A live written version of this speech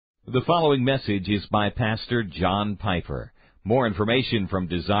The following message is by Pastor John Piper. More information from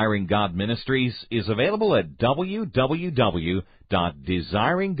Desiring God Ministries is available at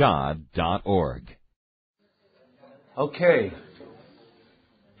www.desiringgod.org. Okay.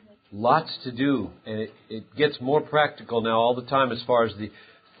 Lots to do, and it gets more practical now all the time as far as the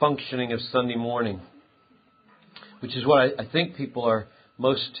functioning of Sunday morning, which is what I think people are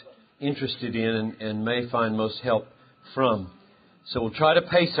most interested in and may find most help from. So we'll try to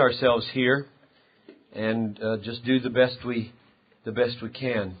pace ourselves here and just do the best we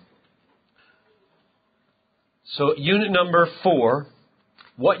can. So unit number 4,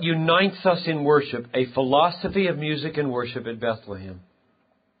 what unites us in worship, a philosophy of music and worship at Bethlehem.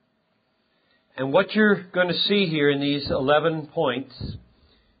 And what you're going to see here in these 11 points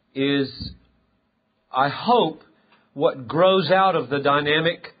is, I hope, what grows out of the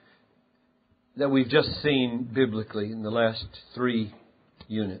dynamic that we've just seen biblically in the last 3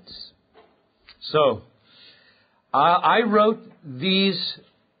 units. So, I wrote these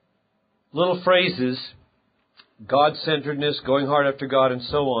little phrases, God-centeredness, going hard after God, and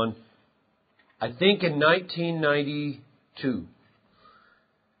so on, I think in 1992.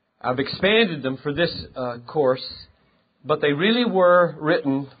 I've expanded them for this course, but they really were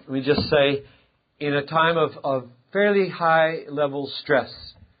written, let me just say, in a time of fairly high-level stress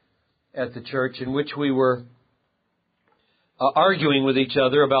at the church, in which we were arguing with each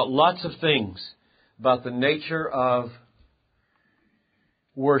other about lots of things, about the nature of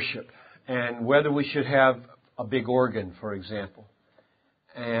worship, and whether we should have a big organ, for example,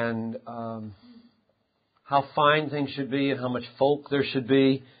 and how fine things should be and how much folk there should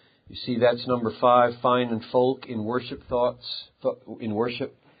be. You see, that's number 5, fine and folk in worship thoughts, in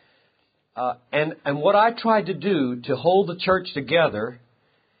worship. And what I tried to do to hold the church together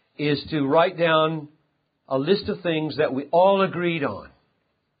is to write down a list of things that we all agreed on.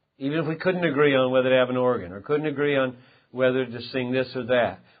 Even if we couldn't agree on whether to have an organ or couldn't agree on whether to sing this or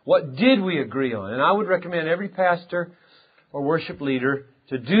that. What did we agree on? And I would recommend every pastor or worship leader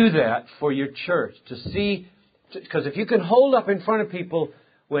to do that for your church. To see, because if you can hold up in front of people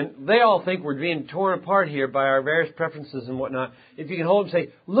when they all think we're being torn apart here by our various preferences and whatnot, if you can hold them and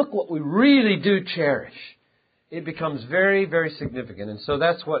say, look what we really do cherish, it becomes very, very significant. And so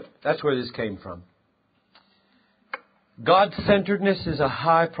that's where this came from. God-centeredness is a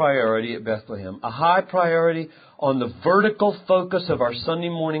high priority at Bethlehem, a high priority on the vertical focus of our Sunday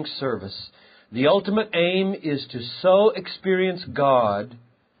morning service. The ultimate aim is to so experience God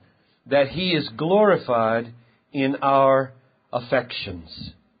that He is glorified in our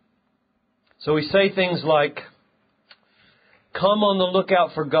affections. So we say things like, come on the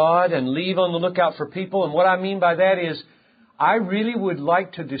lookout for God and leave on the lookout for people. And what I mean by that is, I really would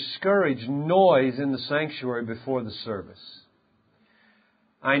like to discourage noise in the sanctuary before the service.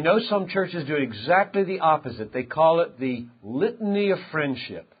 I know some churches do exactly the opposite. They call it the litany of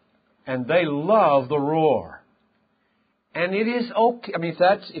friendship. And they love the roar. And it is okay. I mean,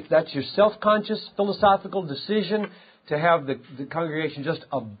 if that's your self-conscious philosophical decision to have the congregation just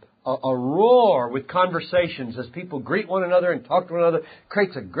a roar with conversations as people greet one another and talk to one another,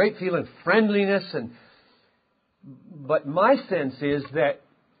 creates a great feeling of friendliness. But my sense is that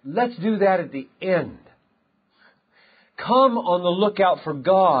let's do that at the end. Come on the lookout for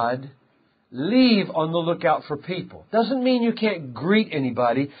God, leave on the lookout for people. Doesn't mean you can't greet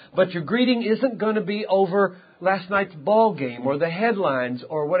anybody, but your greeting isn't going to be over last night's ball game or the headlines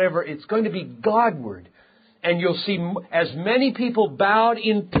or whatever. It's going to be Godward. And you'll see as many people bowed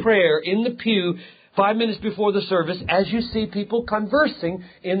in prayer in the pew 5 minutes before the service as you see people conversing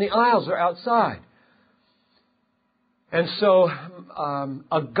in the aisles or outside. And so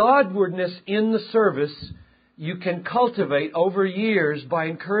a Godwardness in the service you can cultivate over years by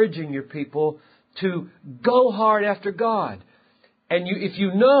encouraging your people to go hard after God. And if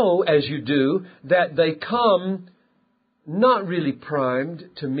you know, as you do, that they come not really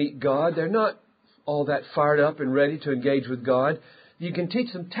primed to meet God, they're not all that fired up and ready to engage with God, you can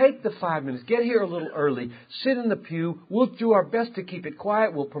teach them, take the 5 minutes, get here a little early, sit in the pew, we'll do our best to keep it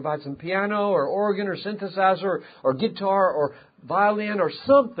quiet, we'll provide some piano or organ or synthesizer or guitar or violin or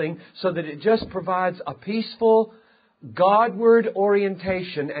something so that it just provides a peaceful, Godward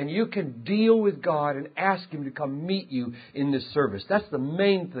orientation, and you can deal with God and ask Him to come meet you in this service. That's the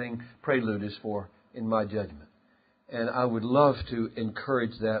main thing Prelude is for, in my judgment. And I would love to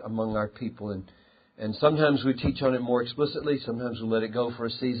encourage that among our people. And sometimes we teach on it more explicitly. Sometimes we let it go for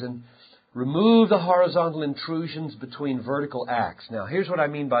a season. Remove the horizontal intrusions between vertical acts. Now, here's what I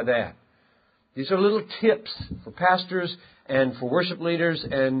mean by that. These are little tips for pastors and for worship leaders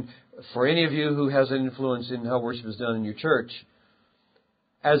and for any of you who has an influence in how worship is done in your church.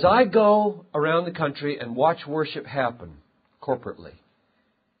 As I go around the country and watch worship happen corporately,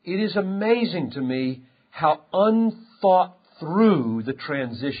 it is amazing to me how unthought through the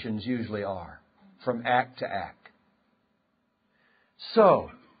transitions usually are from act to act. So,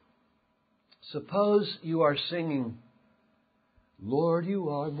 suppose you are singing, Lord, you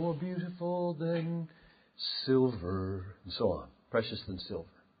are more beautiful than silver, and so on, precious than silver.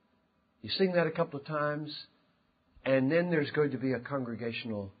 You sing that a couple of times, and then there's going to be a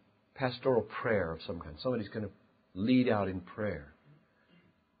congregational pastoral prayer of some kind. Somebody's going to lead out in prayer.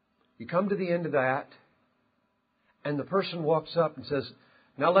 You come to the end of that, and the person walks up and says,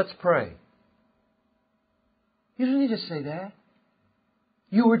 now let's pray. You don't need to say that.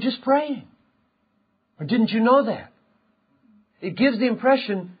 You were just praying. Or didn't you know that? It gives the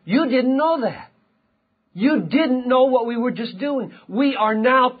impression you didn't know that. You didn't know what we were just doing. We are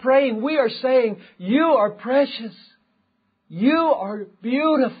now praying. We are saying, you are precious. You are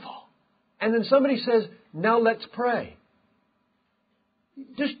beautiful. And then somebody says, now let's pray.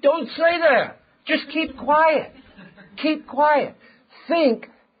 Just don't say that. Just keep quiet. Keep quiet. Think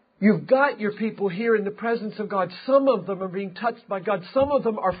you've got your people here in the presence of God. Some of them are being touched by God. Some of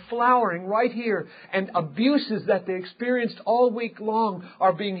them are flowering right here. And abuses that they experienced all week long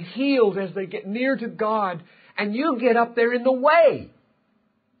are being healed as they get near to God. And you get up there in the way.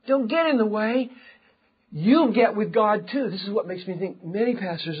 Don't get in the way. You get with God too. This is what makes me think many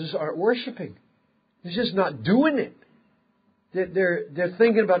pastors aren't worshiping. They're just not doing it. They're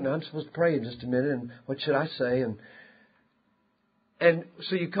thinking about, no, I'm supposed to pray in just a minute, and what should I say? And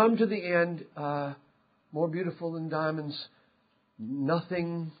so you come to the end, more beautiful than diamonds.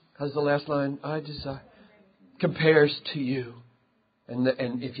 Nothing, has the last line, I desire, compares to you. And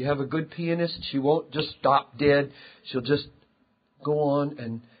if you have a good pianist, she won't just stop dead. She'll just go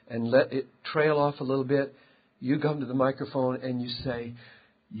on and let it trail off a little bit. You come to the microphone and you say,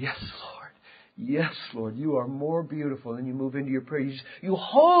 yes, Lord. Yes, Lord, you are more beautiful. And you move into your prayer. You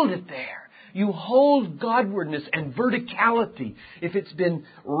hold it there. You hold Godwardness and verticality. If it's been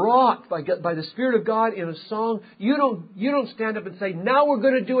wrought by the Spirit of God in a song, you don't stand up and say, now we're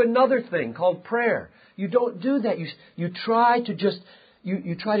going to do another thing called prayer. You don't do that. You try to just,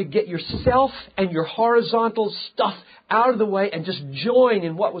 you try to get yourself and your horizontal stuff out of the way and just join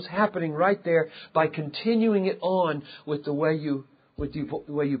in what was happening right there by continuing it on with the way you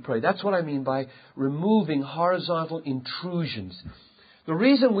pray. That's what I mean by removing horizontal intrusions. The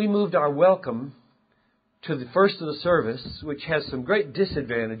reason we moved our welcome to the first of the service, which has some great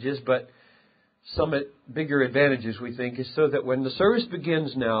disadvantages, but some bigger advantages, we think, is so that when the service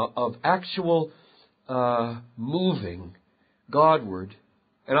begins now of actual moving Godward,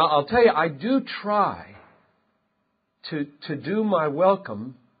 and I'll tell you, I do try to do my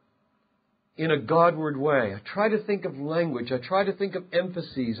welcome in a Godward way. I try to think of language. I try to think of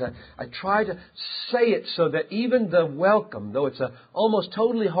emphases. I try to say it so that even the welcome, though it's a almost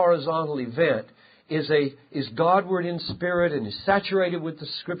totally horizontal event, is Godward in spirit and is saturated with the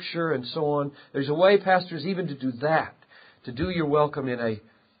Scripture and so on. There's a way, pastors, even to do that, to do your welcome in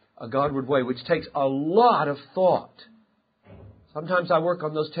a Godward way, which takes a lot of thought. Sometimes I work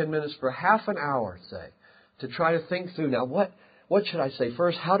on those 10 minutes for half an hour, say, to try to think through, now what should I say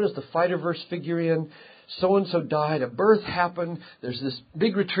first? How does the fighter verse figure in? So-and-so died. A birth happened. There's this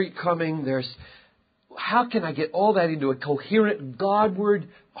big retreat coming. How can I get all that into a coherent, Godward,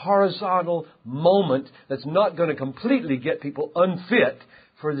 horizontal moment that's not going to completely get people unfit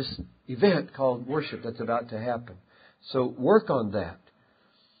for this event called worship that's about to happen? So work on that.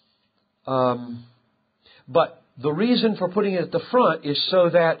 But the reason for putting it at the front is so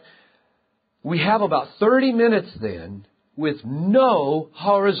that we have about 30 minutes then with no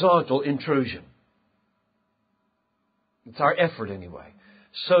horizontal intrusion. It's our effort anyway.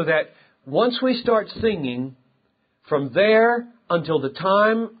 So that once we start singing, from there until the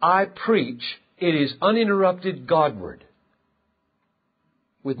time I preach, it is uninterrupted Godward.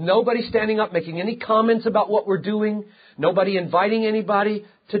 With nobody standing up making any comments about what we're doing, nobody inviting anybody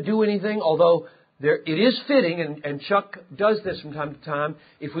to do anything, although it is fitting, and Chuck does this from time to time,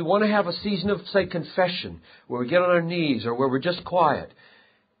 if we want to have a season of, say, confession, where we get on our knees or where we're just quiet.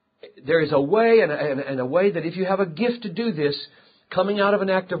 There is a way, and a way that if you have a gift to do this, coming out of an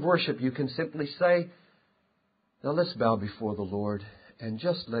act of worship, you can simply say, now let's bow before the Lord and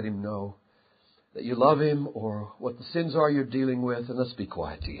just let Him know that you love Him or what the sins are you're dealing with, and let's be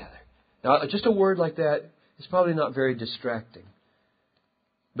quiet together. Now, just a word like that is probably not very distracting.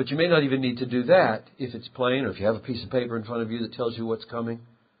 But you may not even need to do that if it's plain or if you have a piece of paper in front of you that tells you what's coming.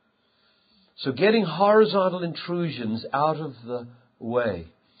 So getting horizontal intrusions out of the way.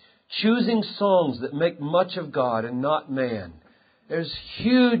 Choosing songs that make much of God and not man. There's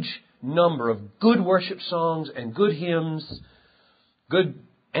huge number of good worship songs and good hymns, good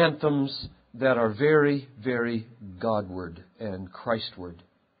anthems that are very, very Godward and Christward.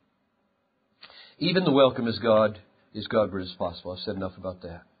 Even the welcome is Godward as possible. I've said enough about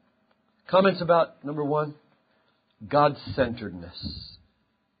that. Comments about, number 1, God-centeredness.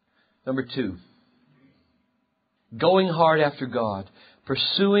 Number 2, going hard after God,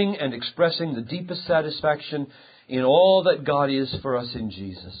 pursuing and expressing the deepest satisfaction in all that God is for us in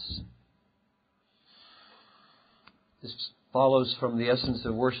Jesus. This follows from the essence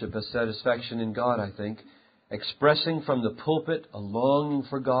of worship as satisfaction in God, I think. Expressing from the pulpit a longing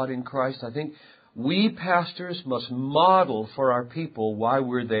for God in Christ. I think we pastors must model for our people why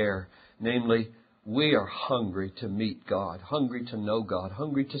we're there. Namely, we are hungry to meet God, hungry to know God,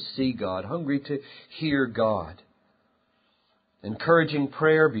 hungry to see God, hungry to hear God. Encouraging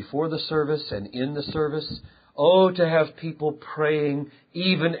prayer before the service and in the service. Oh, to have people praying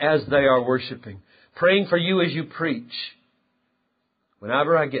even as they are worshiping. Praying for you as you preach.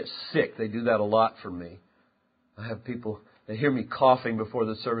 Whenever I get sick, they do that a lot for me. I have people, they hear me coughing before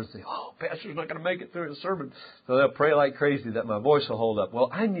the service. They say, oh, Pastor's not going to make it through the sermon. So they'll pray like crazy that my voice will hold up. Well,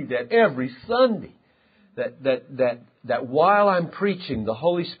 I need that every Sunday. That while I'm preaching, the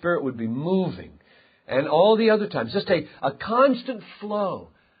Holy Spirit would be moving. And all the other times, just a constant flow.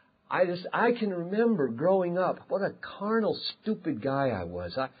 I can remember growing up, what a carnal, stupid guy I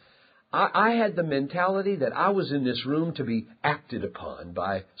was. I had the mentality that I was in this room to be acted upon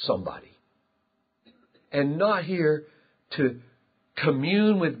by somebody. And not here to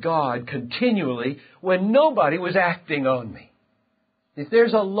commune with God continually when nobody was acting on me. If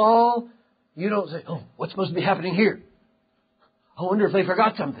there's a lull, you don't say, oh, what's supposed to be happening here? I wonder if they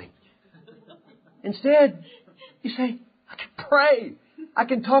forgot something. Instead, you say, I can pray. I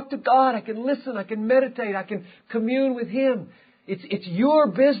can talk to God. I can listen. I can meditate. I can commune with Him. It's your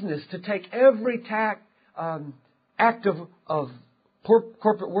business to take every act of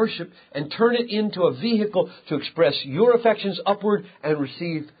corporate worship and turn it into a vehicle to express your affections upward and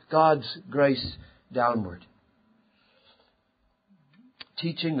receive God's grace downward.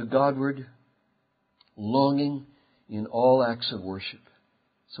 Teaching a Godward longing in all acts of worship.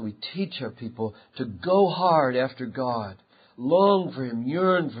 So we teach our people to go hard after God, long for Him,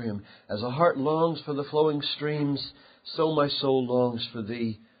 yearn for Him. As a heart longs for the flowing streams, so my soul longs for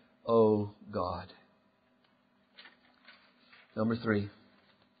Thee, O God. Number 3,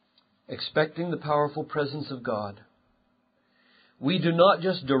 expecting the powerful presence of God. We do not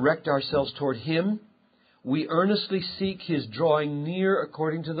just direct ourselves toward Him, we earnestly seek His drawing near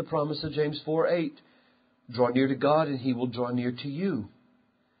according to the promise of James 4:8. Draw near to God and He will draw near to you.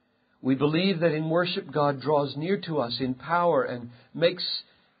 We believe that in worship God draws near to us in power and makes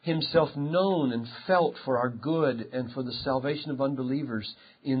Himself known and felt for our good and for the salvation of unbelievers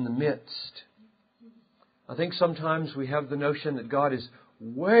in the midst. I think sometimes we have the notion that God is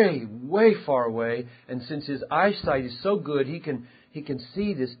way, way far away, and since His eyesight is so good, He can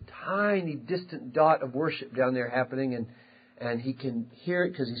see this tiny distant dot of worship down there happening, and He can hear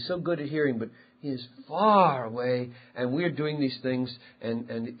it because He's so good at hearing, but He is far away, and we're doing these things,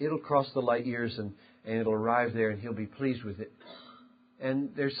 and it'll cross the light years, and it'll arrive there, and He'll be pleased with it.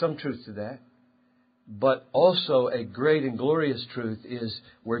 And there's some truth to that. But also a great and glorious truth is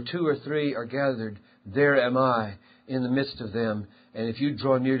where 2 or 3 are gathered, there am I in the midst of them. And if you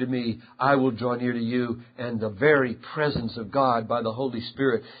draw near to me, I will draw near to you. And the very presence of God by the Holy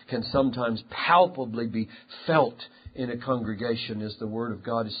Spirit can sometimes palpably be felt in a congregation as the Word of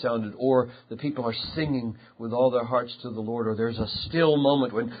God is sounded, or the people are singing with all their hearts to the Lord, or there's a still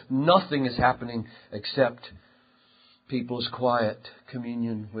moment when nothing is happening except people's quiet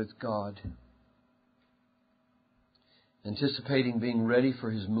communion with God. Anticipating being ready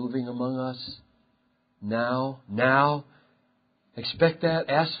for His moving among us. Now. Expect that,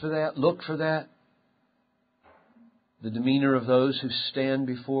 ask for that, look for that. The demeanor of those who stand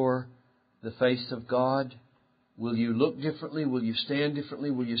before the face of God. Will you look differently? Will you stand differently?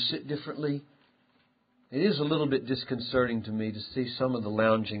 Will you sit differently? It is a little bit disconcerting to me to see some of the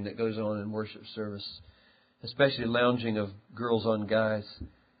lounging that goes on in worship service, especially lounging of girls on guys.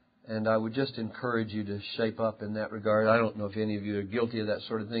 And I would just encourage you to shape up in that regard. I don't know if any of you are guilty of that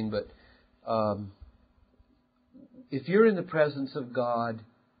sort of thing, but if you're in the presence of God,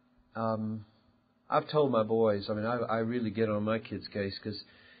 I've told my boys, I really get on my kids' case because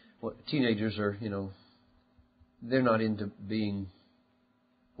teenagers are, they're not into being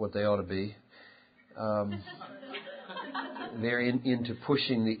what they ought to be. They're into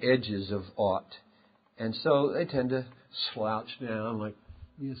pushing the edges of ought. And so they tend to slouch down, like,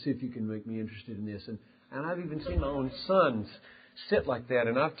 see if you can make me interested in this. And I've even seen my own sons sit like that,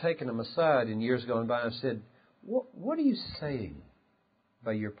 and I've taken them aside in years gone by and I've said, what are you saying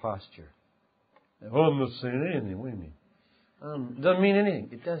by your posture? Oh, I'm not saying anything. What do you mean? Doesn't mean anything.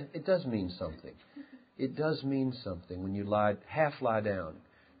 It does mean something. It does mean something when you half lie down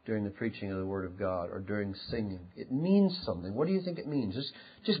during the preaching of the Word of God or during singing. It means something. What do you think it means?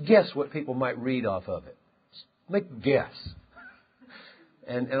 Just guess what people might read off of it. Just make a guess.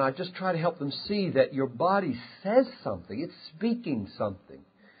 And I just try to help them see that your body says something. It's speaking something.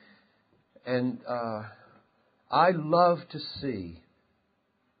 And I love to see,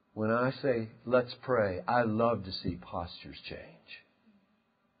 when I say, let's pray, I love to see postures change.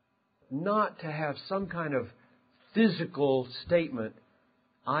 Not to have some kind of physical statement,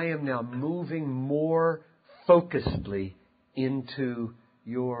 I am now moving more focusedly into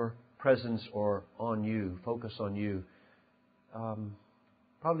your presence or on you, focus on you.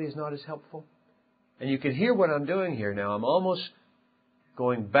 Probably is not as helpful. And you can hear what I'm doing here now. I'm almost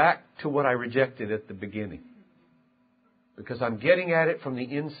going back to what I rejected at the beginning. Because I'm getting at it from the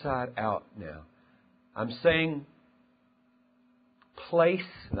inside out now. I'm saying place.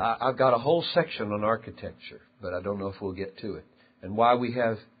 I've got a whole section on architecture, but I don't know if we'll get to it. And why we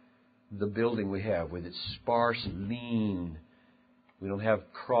have the building we have with its sparse, lean. We don't have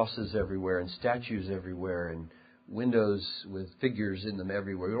crosses everywhere and statues everywhere and windows with figures in them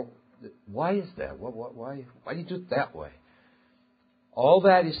everywhere. Why is that? Why do you do it that way? All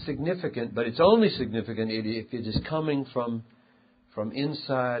that is significant, but it's only significant if it is coming from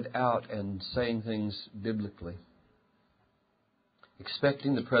inside out and saying things biblically.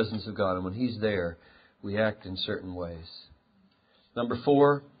 Expecting the presence of God. And when He's there, we act in certain ways. Number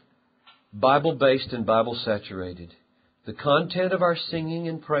 4, Bible-based and Bible-saturated. The content of our singing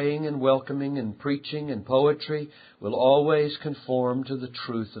and praying and welcoming and preaching and poetry will always conform to the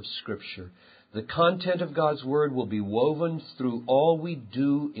truth of Scripture. The content of God's Word will be woven through all we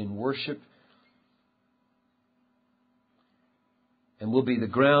do in worship and will be the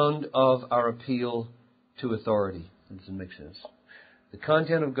ground of our appeal to authority. That doesn't make sense. The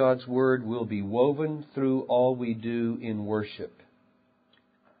content of God's Word will be woven through all we do in worship.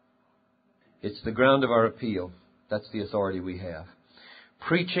 It's the ground of our appeal. That's the authority we have.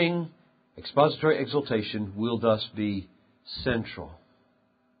 Preaching, expository exaltation will thus be central.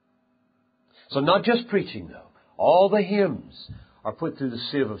 So not just preaching, though. All the hymns are put through the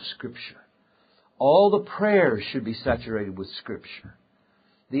sieve of Scripture. All the prayers should be saturated with Scripture.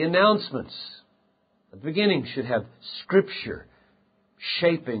 The announcements at the beginning should have Scripture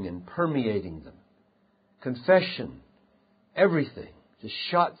shaping and permeating them. Confession, everything just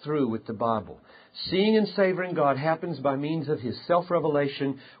shot through with the Bible. Seeing and savoring God happens by means of His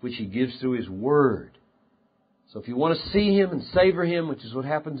self-revelation, which He gives through His Word. So if you want to see Him and savor Him, which is what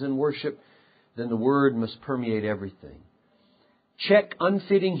happens in worship, then the Word must permeate everything. Check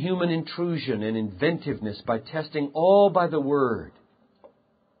unfitting human intrusion and inventiveness by testing all by the Word.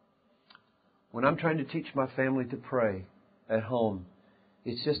 When I'm trying to teach my family to pray at home,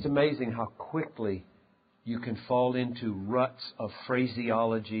 it's just amazing how quickly you can fall into ruts of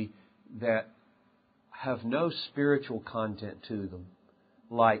phraseology that have no spiritual content to them.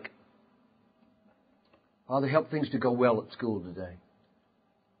 Like, Father, help things to go well at school today.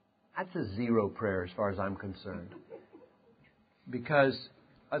 That's a zero prayer as far as I'm concerned. Because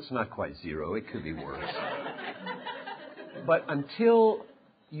that's not quite zero. It could be worse. But until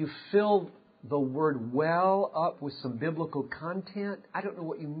you fill the word well up with some biblical content, I don't know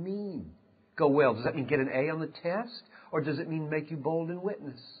what you mean. Go well. Does that mean get an A on the test? Or does it mean make you bold in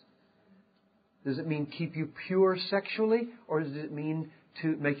witness? Does it mean keep you pure sexually? Or does it mean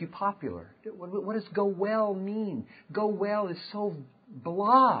to make you popular? What does go well mean? Go well is so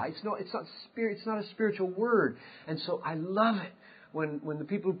blah. It's not a spiritual word. And so I love it when the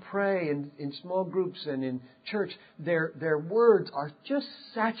people who pray in small groups and in church, their words are just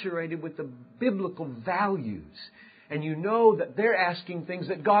saturated with the biblical values. And you know that they're asking things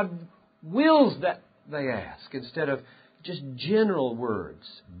that God wills that they ask, instead of just general words.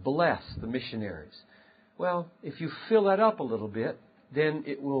 Bless the missionaries. Well, if you fill that up a little bit, then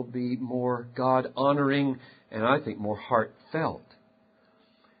it will be more God-honoring and I think more heartfelt.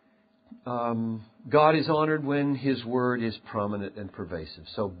 God is honored when His Word is prominent and pervasive.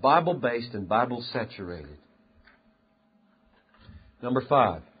 So Bible-based and Bible-saturated. Number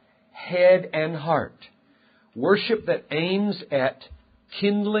 5, head and heart. Worship that aims at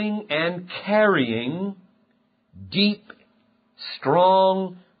kindling and carrying deep,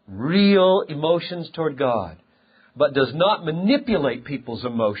 strong, real emotions toward God, but does not manipulate people's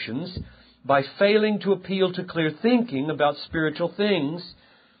emotions by failing to appeal to clear thinking about spiritual things,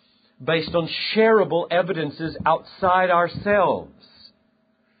 based on shareable evidences outside ourselves.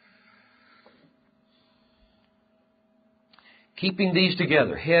 Keeping these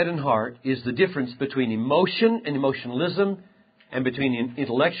together, head and heart, is the difference between emotion and emotionalism and between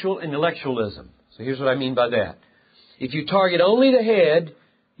intellectual and intellectualism. So here's what I mean by that. If you target only the head,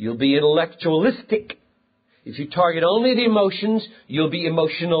 you'll be intellectualistic. If you target only the emotions, you'll be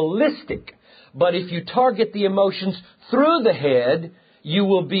emotionalistic. But if you target the emotions through the head, you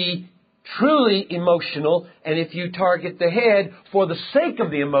will be truly emotional. And if you target the head for the sake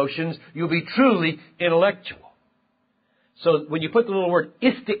of the emotions, you'll be truly intellectual. So when you put the little word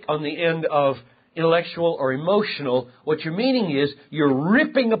istic on the end of intellectual or emotional, what you're meaning is you're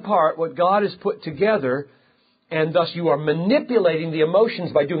ripping apart what God has put together, and thus you are manipulating the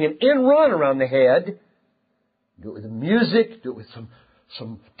emotions by doing an end run around the head. Do it with the music, do it with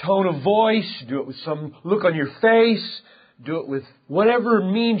some tone of voice, do it with some look on your face, do it with whatever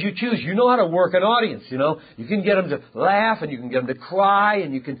means you choose. You know how to work an audience, you know. You can get them to laugh and you can get them to cry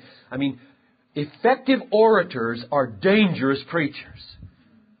and you can, effective orators are dangerous preachers.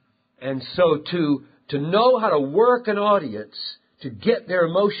 And so to know how to work an audience, to get their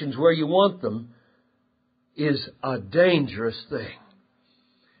emotions where you want them, is a dangerous thing.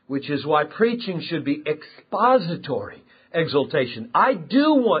 Which is why preaching should be expository exaltation. I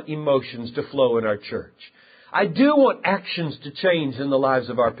do want emotions to flow in our church. I do want actions to change in the lives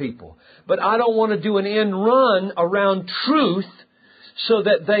of our people. But I don't want to do an end run around truth so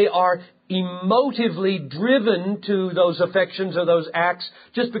that they are emotively driven to those affections or those acts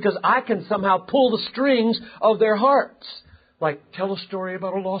just because I can somehow pull the strings of their hearts. Like, tell a story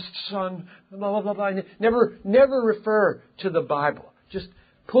about a lost son, blah, blah, blah, blah. Never refer to the Bible. Just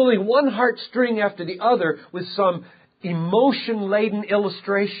pulling one heartstring after the other with some emotion-laden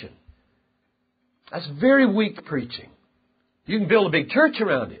illustration. That's very weak preaching. You can build a big church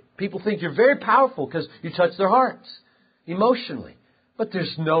around it. People think you're very powerful because you touch their hearts emotionally. But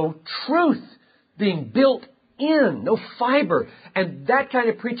there's no truth being built in, no fiber. And that kind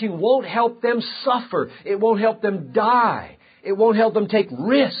of preaching won't help them suffer. It won't help them die. It won't help them take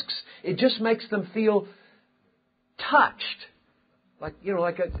risks. It just makes them feel touched. Like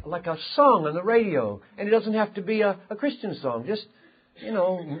a song on the radio. And it doesn't have to be a Christian song. Just,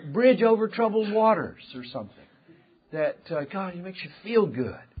 Bridge Over Troubled Waters or something. That, God, it makes you feel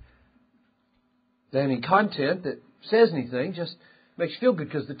good. Any content that says anything just makes you feel good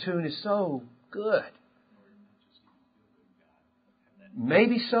because the tune is so good.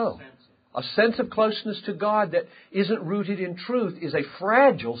 Maybe so. A sense of closeness to God that isn't rooted in truth is a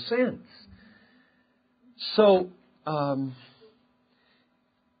fragile sense. So,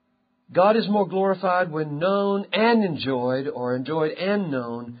 God is more glorified when known and enjoyed, or enjoyed and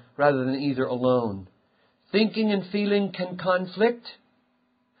known, rather than either alone. Thinking and feeling can conflict,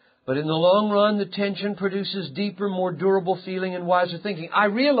 but in the long run, the tension produces deeper, more durable feeling and wiser thinking. I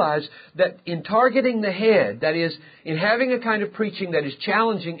realize that in targeting the head, that is, in having a kind of preaching that is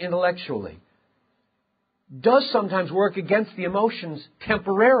challenging intellectually, does sometimes work against the emotions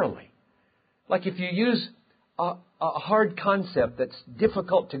temporarily. Like if you use a hard concept that's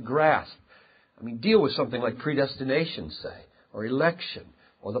difficult to grasp. Deal with something like predestination, say, or election,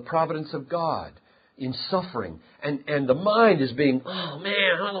 or the providence of God in suffering. And the mind is being, oh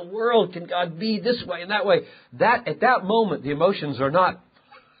man, how in the world can God be this way and that way? That, at that moment, the emotions are not,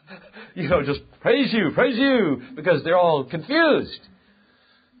 just praise you, because they're all confused.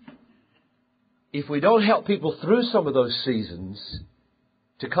 If we don't help people through some of those seasons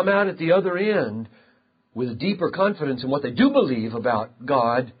to come out at the other end with a deeper confidence in what they do believe about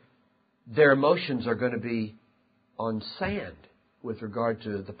God, their emotions are going to be on sand with regard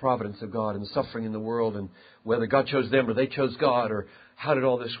to the providence of God and the suffering in the world and whether God chose them or they chose God or how did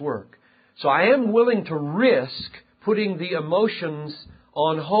all this work. So I am willing to risk putting the emotions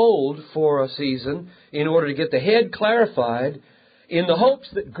on hold for a season in order to get the head clarified in the hopes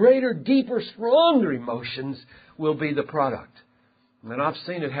that greater, deeper, stronger emotions will be the product. And I've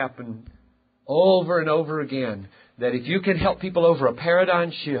seen it happen over and over again, that if you can help people over a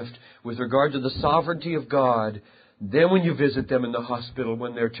paradigm shift with regard to the sovereignty of God, then when you visit them in the hospital,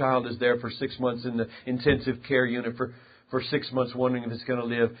 when their child is there for 6 months in the intensive care unit for 6 months wondering if it's going to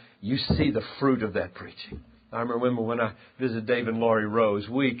live, you see the fruit of that preaching. I remember when I visited Dave and Laurie Rose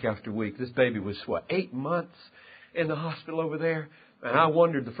week after week. This baby was, 8 months in the hospital over there? And I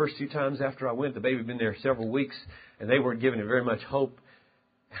wondered the first few times after I went, the baby had been there several weeks, and they weren't giving it very much hope.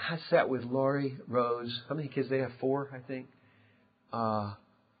 I sat with Laurie Rose. How many kids they have? 4, I think.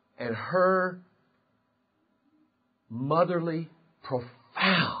 And her motherly,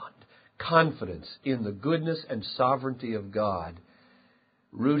 profound confidence in the goodness and sovereignty of God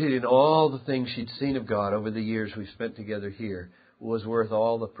rooted in all the things she'd seen of God over the years we've spent together here, was worth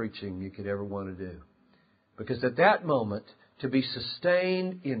all the preaching you could ever want to do. Because at that moment, to be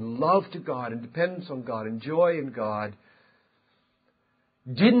sustained in love to God and dependence on God and joy in God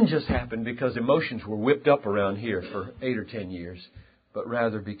didn't just happen because emotions were whipped up around here for 8 or 10 years, but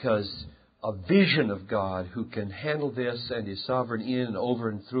rather because a vision of God who can handle this and is sovereign in and over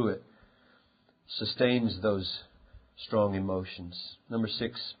and through it sustains those strong emotions. Number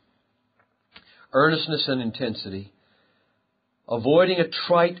 6, earnestness and intensity. Avoiding a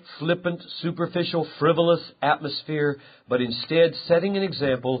trite, flippant, superficial, frivolous atmosphere, but instead setting an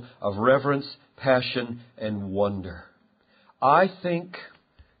example of reverence, passion, and wonder. I think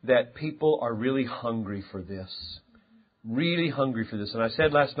that people are really hungry for this. Really hungry for this. And I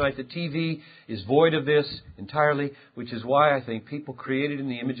said last night that TV is void of this entirely, which is why I think people created in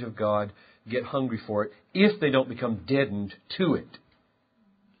the image of God get hungry for it if they don't become deadened to it.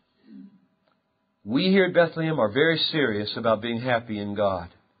 We here at Bethlehem are very serious about being happy in God.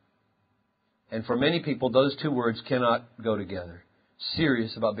 And for many people, those two words cannot go together.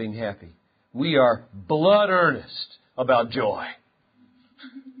 Serious about being happy. We are blood earnest about joy.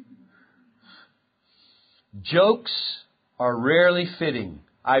 Jokes are rarely fitting.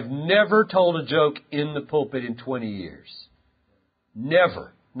 I've never told a joke in the pulpit in 20 years.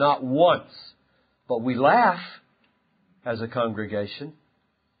 Never. Not once. But we laugh as a congregation.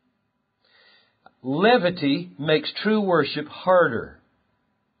 Levity makes true worship harder.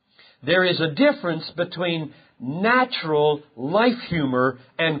 There is a difference between natural life humor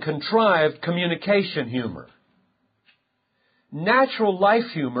and contrived communication humor. Natural life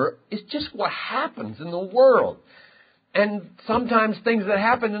humor is just what happens in the world. And sometimes things that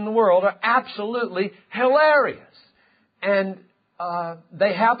happen in the world are absolutely hilarious. And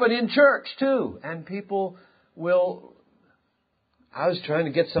they happen in church too. And people will... I was trying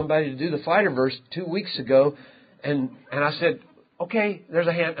to get somebody to do the fighter verse 2 weeks ago, and I said, okay, there's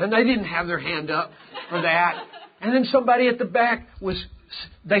a hand. And they didn't have their hand up for that. And then somebody at the back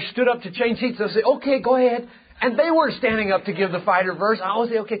they stood up to change seats. I said, okay, go ahead. And they weren't standing up to give the fighter verse. I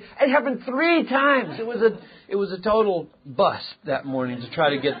always say, okay. It happened 3 times. It was a total bust that morning to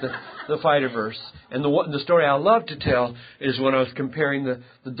try to get the fighter verse. And the story I love to tell is when I was comparing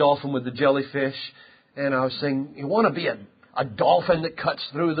the dolphin with the jellyfish. And I was saying, you want to be a dolphin that cuts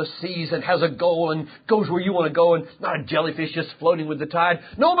through the seas and has a goal and goes where you want to go, and not a jellyfish just floating with the tide.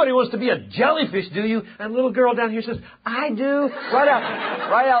 Nobody wants to be a jellyfish, do you? And a little girl down here says, I do.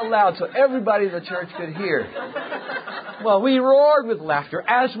 Right out loud so everybody in the church could hear. Well, we roared with laughter,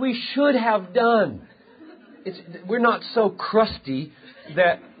 as we should have done. We're not so crusty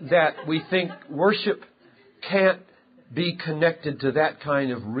that we think worship can't be connected to that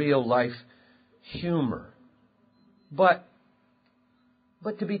kind of real life humor. But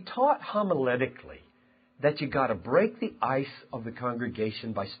to be taught homiletically that you got to break the ice of the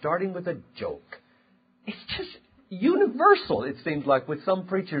congregation by starting with a joke, it's just universal, it seems like, with some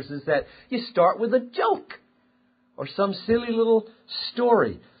preachers, is that you start with a joke or some silly little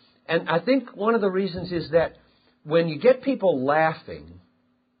story. And I think one of the reasons is that when you get people laughing,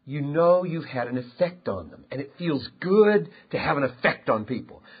 you know you've had an effect on them. And it feels good to have an effect on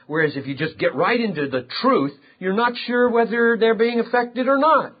people. Whereas if you just get right into the truth, you're not sure whether they're being affected or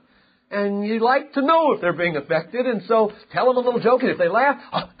not. And you like to know if they're being affected. And so tell them a little joke. And if they laugh,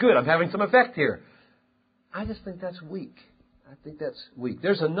 oh, good, I'm having some effect here. I just think that's weak. I think that's weak.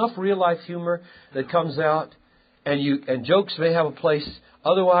 There's enough real life humor that comes out. And jokes may have a place.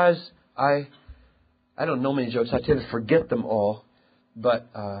 Otherwise, I don't know many jokes. I tend to forget them all. But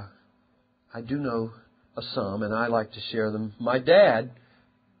I do know some, and I like to share them. My dad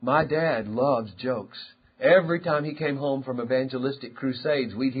loves jokes. Every time he came home from evangelistic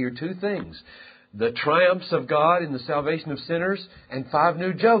crusades, we'd hear 2 things. The triumphs of God in the salvation of sinners, and 5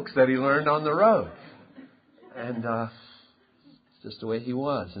 new jokes that he learned on the road. And it's just the way he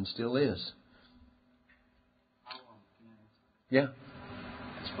was and still is. Yeah.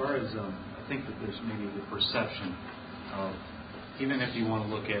 As far as, I think that there's maybe the perception of, even if you want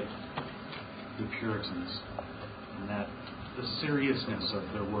to look at the Puritans and that the seriousness of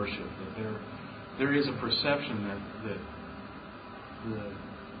their worship, that there is a perception that the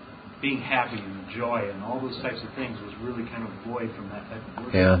being happy and the joy and all those types of things was really kind of void from that type of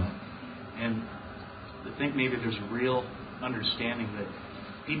worship. Yeah. And I think maybe there's a real understanding that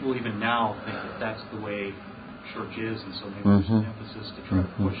people even now think that that's the way church is, and so maybe there's an emphasis to try to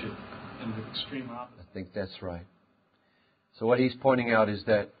push it in the extreme opposite. I think that's right. So what he's pointing out is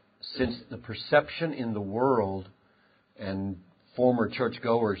that since the perception in the world and former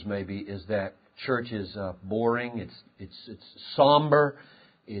churchgoers maybe is that church is boring, it's somber,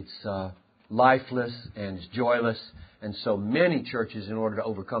 it's lifeless and it's joyless. And so many churches, in order to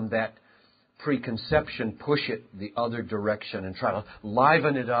overcome that preconception, push it the other direction and try to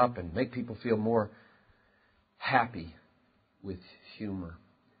liven it up and make people feel more happy with humor.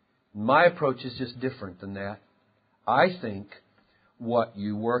 My approach is just different than that. I think what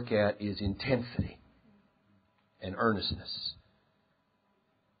you work at is intensity and earnestness.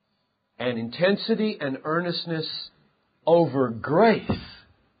 And intensity and earnestness over grace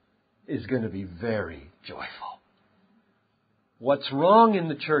is going to be very joyful. What's wrong in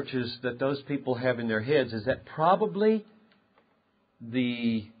the churches that those people have in their heads is that probably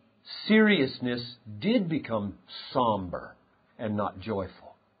the seriousness did become somber and not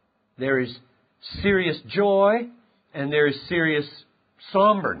joyful. There is serious joy and there is serious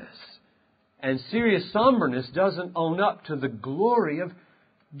somberness. And serious somberness doesn't own up to the glory of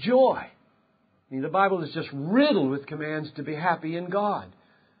joy. I mean, the Bible is just riddled with commands to be happy in God.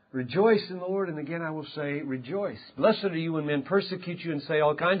 Rejoice in the Lord, and again I will say, rejoice. Blessed are you when men persecute you and say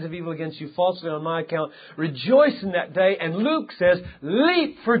all kinds of evil against you falsely on my account. Rejoice in that day. And Luke says,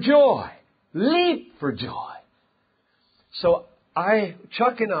 leap for joy. Leap for joy. So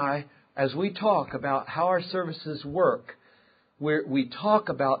Chuck and I, as we talk about how our services work, we talk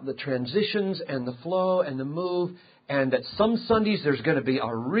about the transitions and the flow and the move, and that some Sundays there's going to be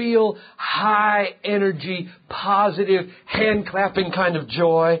a real high energy, positive, hand-clapping kind of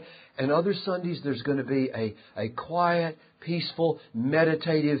joy. And other Sundays there's going to be a quiet, peaceful,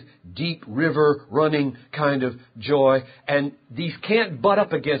 meditative, deep river running kind of joy. And these can't butt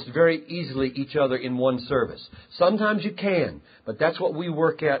up against very easily each other in one service. Sometimes you can, but that's what we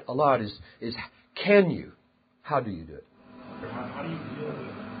work at a lot is can you? How do you do it? How do you deal with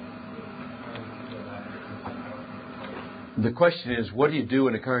it? The question is, what do you do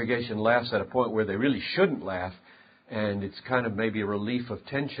when a congregation laughs at a point where they really shouldn't laugh, and it's kind of maybe a relief of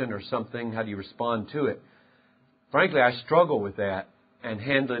tension or something? How do you respond to it? Frankly, I struggle with that and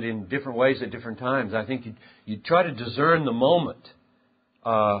handle it in different ways at different times. I think you try to discern the moment,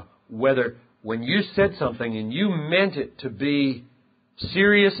 whether when you said something and you meant it to be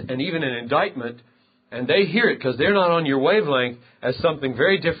serious and even an indictment, and they hear it because they're not on your wavelength as something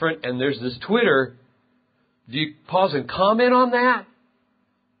very different, and there's this Twitter. Do you pause and comment on that?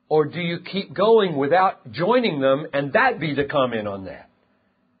 Or do you keep going without joining them and that be the comment on that?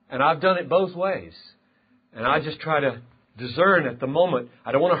 And I've done it both ways. And I just try to discern at the moment.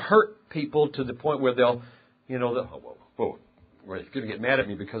 I don't want to hurt people to the point where they're going to get mad at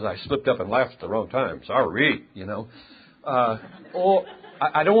me because I slipped up and laughed at the wrong time. Sorry, Or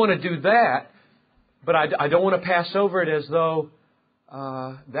I don't want to do that, but I don't want to pass over it as though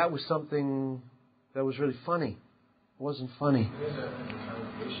that was something that was really funny. It wasn't funny.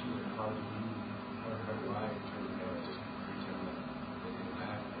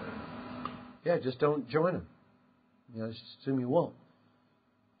 Yeah, just don't join them. Just assume you won't.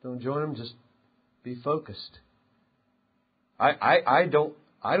 Don't join them. Just be focused. I don't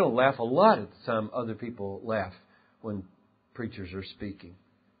laugh a lot at the time other people laugh when preachers are speaking.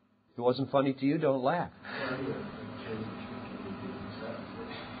 If it wasn't funny to you, don't laugh.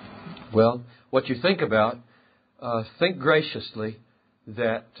 Well, what you think about, think graciously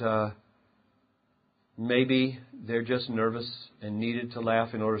that maybe they're just nervous and needed to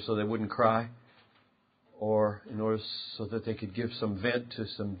laugh in order so they wouldn't cry, or in order so that they could give some vent to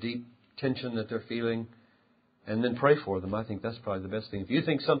some deep tension that they're feeling, and then pray for them. I think that's probably the best thing. If you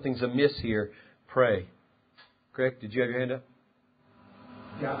think something's amiss here, pray. Craig, did you have your hand up?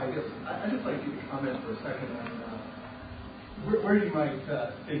 Yeah, I guess I'd just like you to comment for a second on where you might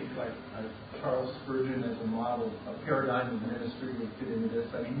think like Charles Spurgeon as a model, a paradigm of ministry would fit into this.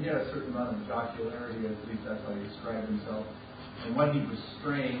 I mean, he had a certain amount of jocularity, at least that's how he described himself. And when he was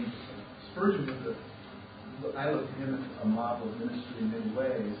strained, Spurgeon was I look at him as a model of ministry in many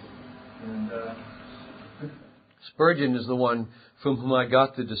ways. And Spurgeon is the one from whom I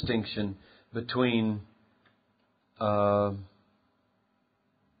got the distinction between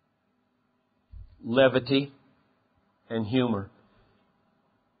levity and humor.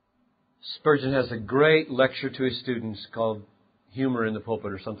 Spurgeon has a great lecture to his students called Humor in the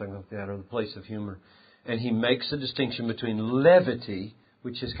Pulpit or something like that, or The Place of Humor. And he makes a distinction between levity,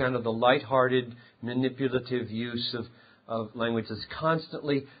 which is kind of the lighthearted, manipulative use of language that's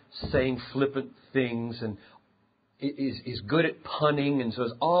constantly saying flippant things and is good at punning, and so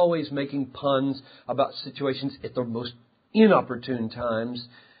is always making puns about situations at the most inopportune times,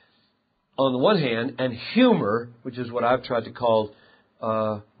 on the one hand, and humor, which is what I've tried to call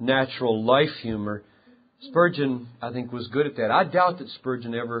natural life humor. Spurgeon, I think, was good at that. I doubt that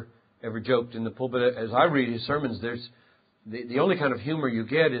Spurgeon ever joked in the pulpit. As I read his sermons, there's The only kind of humor you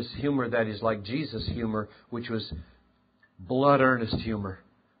get is humor that is like Jesus' humor, which was blood earnest humor.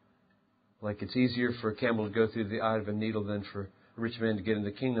 Like it's easier for a camel to go through the eye of a needle than for a rich man to get into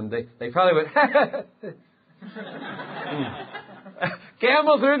the kingdom. They probably went,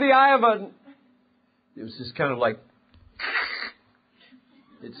 camel through the eye of a... It was just kind of like...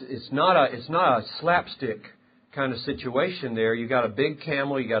 It's not a slapstick kind of situation there. You got a big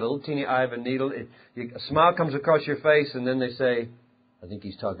camel, you got a little teeny eye of a needle. A smile comes across your face, and then they say, I think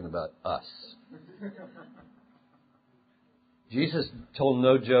he's talking about us. Jesus told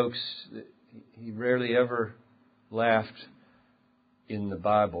no jokes. He rarely ever laughed in the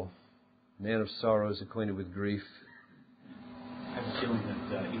Bible. Man of sorrows, acquainted with grief. I have a feeling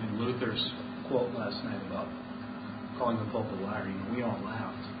that even Luther's quote last night about calling the Pope a liar, we all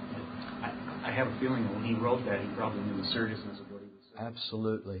laughed. I have a feeling that when he wrote that, he probably knew the seriousness of what he was saying.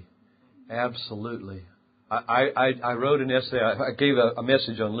 Absolutely. Absolutely. I wrote an essay. I gave a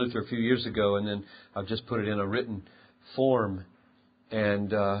message on Luther a few years ago, and then I've just put it in a written form.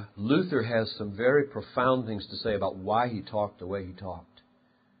 And Luther has some very profound things to say about why he talked the way he talked.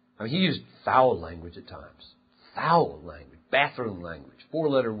 I mean, he used foul language at times. Foul language, bathroom language,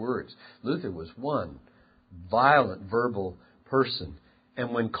 4-letter words. Luther was one violent verbal person.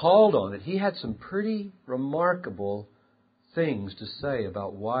 And when called on it, he had some pretty remarkable things to say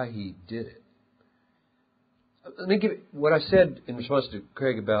about why he did it. Let me give what I said in response to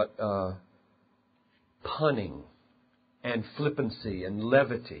Craig about punning and flippancy and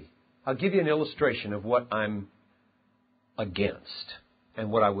levity. I'll give you an illustration of what I'm against and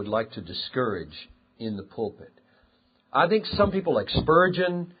what I would like to discourage in the pulpit. I think some people like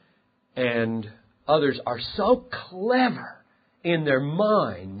Spurgeon and others are so clever in their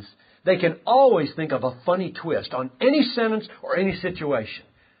minds, they can always think of a funny twist on any sentence or any situation.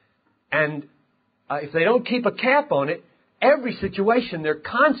 And if they don't keep a cap on it, every situation they're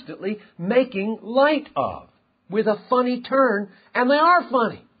constantly making light of with a funny turn, and they are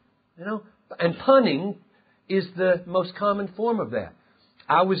funny. You know, and punning is the most common form of that.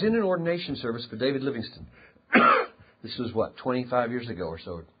 I was in an ordination service for David Livingston. This was 25 years ago or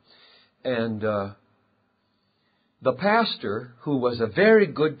so. And the pastor, who was a very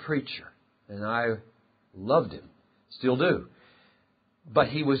good preacher, and I loved him, still do, but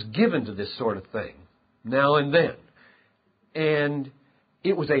he was given to this sort of thing now and then. And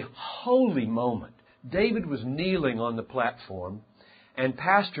it was a holy moment. David was kneeling on the platform, and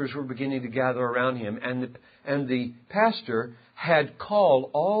pastors were beginning to gather around him, and the pastor had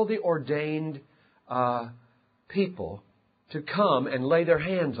called all the ordained people to come and lay their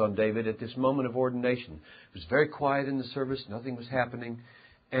hands on David at this moment of ordination. It was very quiet in the service. Nothing was happening.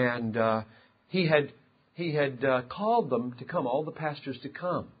 And he had called them to come, all the pastors to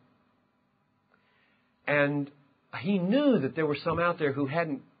come. And he knew that there were some out there who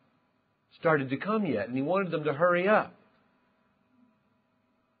hadn't started to come yet, and he wanted them to hurry up.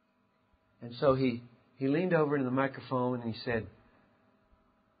 And so he leaned over into the microphone and he said,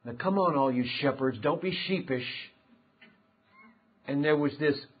 "Now come on, all you shepherds, don't be sheepish." And there was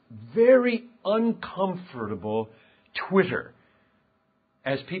this very uncomfortable twitter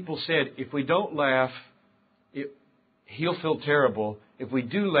as people said, if we don't laugh, he'll feel terrible. If we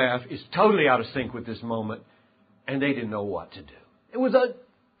do laugh, it's totally out of sync with this moment. And they didn't know what to do. It was a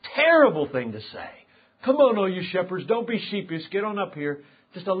terrible thing to say. Come on, all you shepherds, don't be sheepish. Get on up here.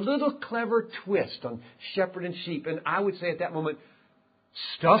 Just a little clever twist on shepherd and sheep. And I would say at that moment,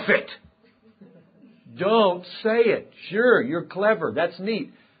 stuff it. Don't say it. Sure, you're clever. That's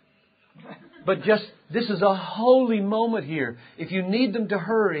neat. But this is a holy moment here. If you need them to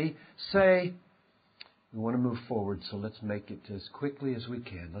hurry, say, we want to move forward, so let's make it as quickly as we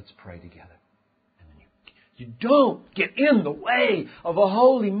can. Let's pray together. And then you don't get in the way of a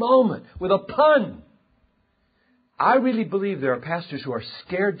holy moment with a pun. I really believe there are pastors who are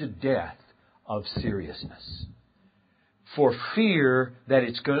scared to death of seriousness for fear that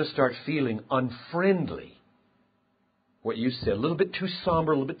it's going to start feeling unfriendly. What you said, a little bit too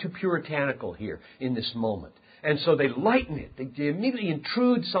somber, a little bit too puritanical here in this moment. And so they lighten it. They immediately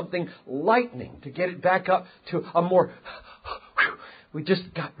intrude something lightening to get it back up to a more, we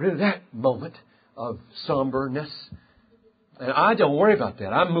just got rid of that moment of somberness. And I don't worry about that.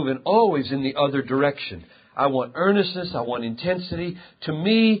 I'm moving always in the other direction. I want earnestness. I want intensity. To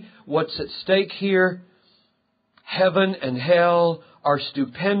me, what's at stake here, heaven and hell are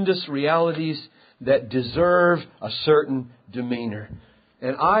stupendous realities that deserve a certain demeanor.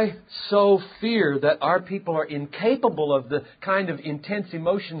 And I so fear that our people are incapable of the kind of intense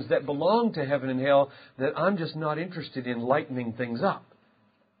emotions that belong to heaven and hell that I'm just not interested in lightening things up.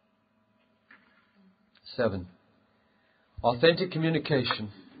 7. Authentic communication.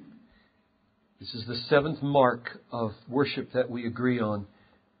 This is the seventh mark of worship that we agree on.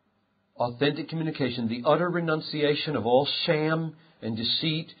 Authentic communication, the utter renunciation of all sham and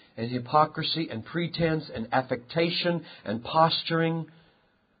deceit and hypocrisy and pretense and affectation and posturing.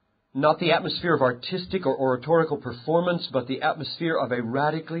 Not the atmosphere of artistic or oratorical performance, but the atmosphere of a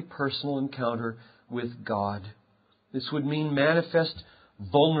radically personal encounter with God. This would mean manifest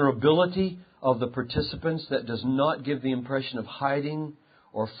vulnerability of the participants that does not give the impression of hiding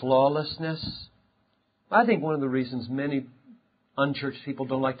or flawlessness. I think one of the reasons many unchurched people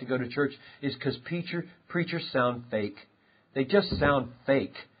don't like to go to church is because preachers sound fake. They just sound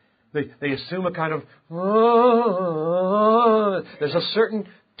fake. They assume a kind of, there's a certain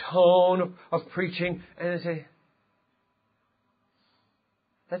tone of preaching, and they say,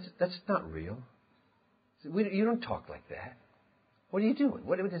 that's not real. You don't talk like that. What are you doing?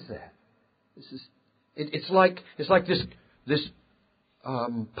 What is that? It's like this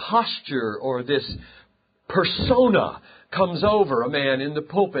posture or this persona comes over a man in the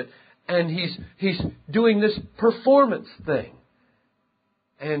pulpit, and he's doing this performance thing.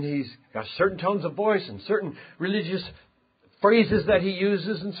 And he's got certain tones of voice and certain religious phrases that he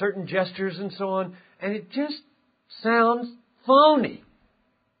uses and certain gestures and so on. And it just sounds phony.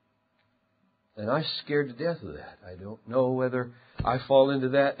 And I'm scared to death of that. I don't know whether I fall into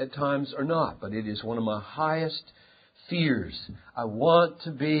that at times or not, but it is one of my highest fears. I want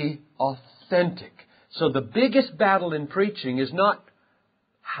to be authentic. So the biggest battle in preaching is not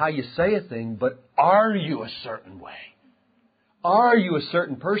how you say a thing, but are you a certain way? Are you a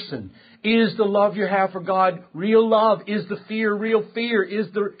certain person? Is the love you have for God real love? Is the fear real fear?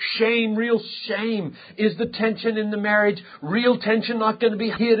 Is the shame real shame? Is the tension in the marriage real tension, not going to be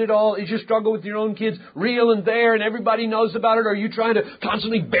hid at all? Is your struggle with your own kids real and there and everybody knows about it? Or are you trying to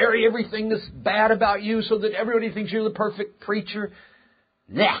constantly bury everything that's bad about you so that everybody thinks you're the perfect preacher?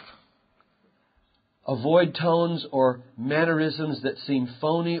 Yeah. Avoid tones or mannerisms that seem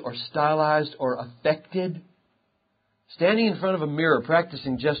phony or stylized or affected. Standing in front of a mirror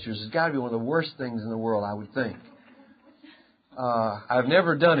practicing gestures has got to be one of the worst things in the world, I would think. I've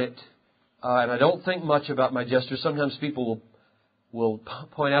never done it, and I don't think much about my gestures. Sometimes people will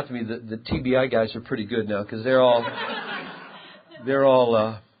point out to me that the TBI guys are pretty good now because they're all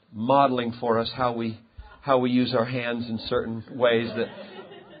modeling for us how we use our hands in certain ways that,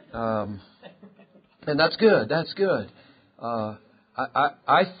 and that's good. That's good.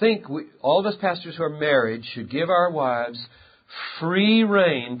 I think all of us pastors who are married should give our wives free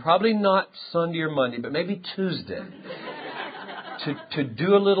rein, probably not Sunday or Monday, but maybe Tuesday, to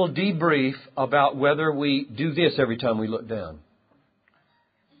do a little debrief about whether we do this every time we look down.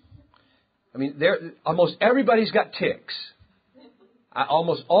 I mean, almost everybody's got tics.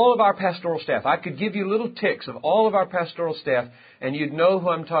 Almost all of our pastoral staff. I could give you little tics of all of our pastoral staff, and you'd know who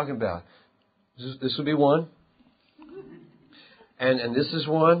I'm talking about. This would be one. And this is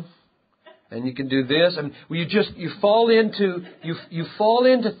one, and you can do this, and you fall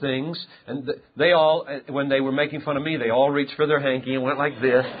into things, and they all, when they were making fun of me, they all reached for their hanky and went like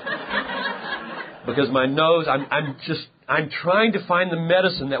this, because my nose, I'm trying to find the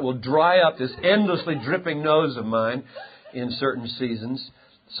medicine that will dry up this endlessly dripping nose of mine in certain seasons,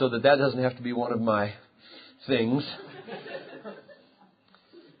 so that doesn't have to be one of my things.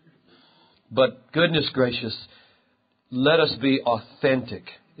 But goodness gracious, let us be authentic.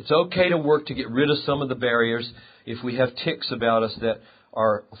 It's okay to work to get rid of some of the barriers if we have tics about us that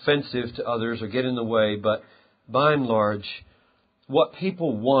are offensive to others or get in the way. But by and large, what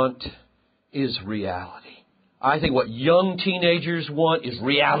people want is reality. I think what young teenagers want is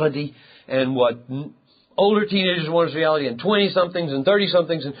reality, and what older teenagers want is reality, and 20-somethings and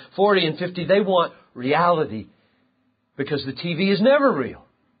 30-somethings and 40 and 50, they want reality because the TV is never real.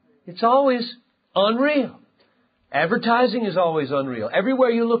 It's always unreal. Advertising is always unreal. Everywhere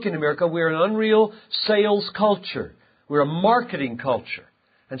you look in America, we're an unreal sales culture. We're a marketing culture.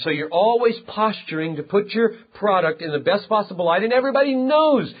 And so you're always posturing to put your product in the best possible light. And everybody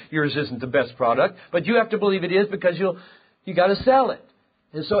knows yours isn't the best product, but you have to believe it is because you got to sell it.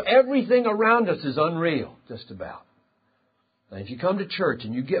 And so everything around us is unreal, just about. And if you come to church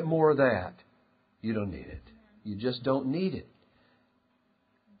and you get more of that, you don't need it. You just don't need it.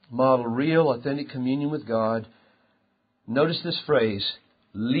 Model real, authentic communion with God. Notice this phrase,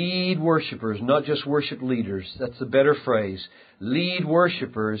 lead worshipers, not just worship leaders. That's the better phrase. Lead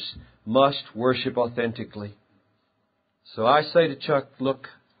worshipers must worship authentically. So I say to Chuck, look,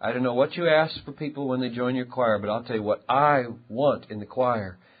 I don't know what you ask for people when they join your choir, but I'll tell you what I want in the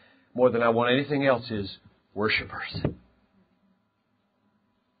choir more than I want anything else is worshipers.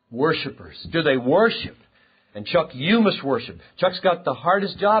 Worshipers. Do they worship? And Chuck, you must worship. Chuck's got the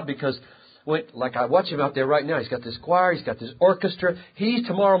hardest job because, like I watch him out there right now, he's got this choir, he's got this orchestra. He,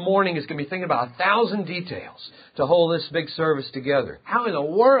 tomorrow morning, is going to be thinking about 1,000 details to hold this big service together. How in the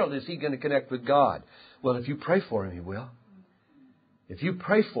world is he going to connect with God? Well, if you pray for him, he will. If you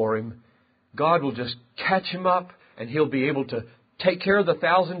pray for him, God will just catch him up, and he'll be able to take care of the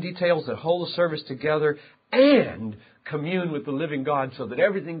 1,000 details that hold the service together and commune with the living God so that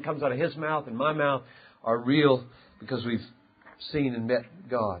everything comes out of his mouth and my mouth are real because we've seen and met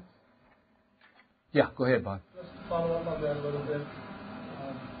God. Yeah, go ahead, Bob. Just to follow up on that a little bit.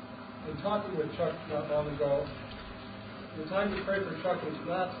 In talking with Chuck not long ago, the time to pray for Chuck is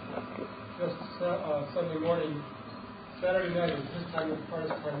not just Sunday morning. Saturday night is his time, the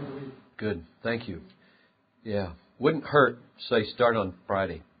hardest time of the week. Good, thank you. Yeah, wouldn't hurt, say, start on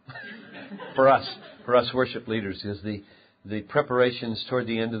Friday. for us worship leaders, because the preparations toward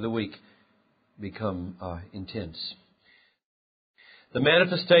the end of the week become intense. The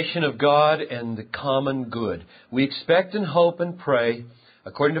manifestation of God and the common good. We expect and hope and pray,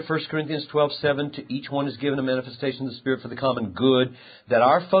 according to 1 Corinthians 12:7, to each one is given a manifestation of the Spirit for the common good, that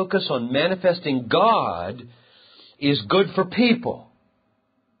our focus on manifesting God is good for people.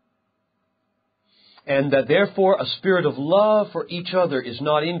 And that therefore a spirit of love for each other is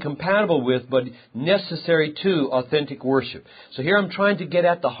not incompatible with, but necessary to authentic worship. So here I'm trying to get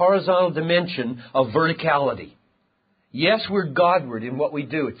at the horizontal dimension of verticality. Yes, we're Godward in what we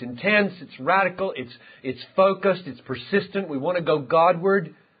do. It's intense, it's radical, it's focused, it's persistent. We want to go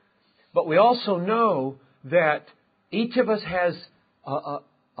Godward. But we also know that each of us has a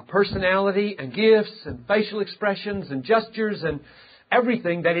personality and gifts and facial expressions and gestures and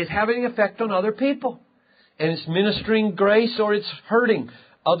everything that is having an effect on other people. And it's ministering grace or it's hurting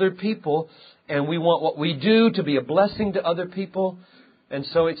other people. And we want what we do to be a blessing to other people. And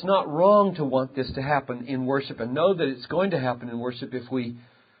so it's not wrong to want this to happen in worship and know that it's going to happen in worship if we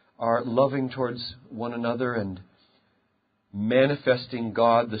are loving towards one another and manifesting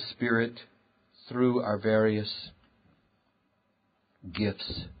God the Spirit through our various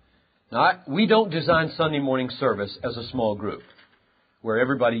gifts. Now, we don't design Sunday morning service as a small group where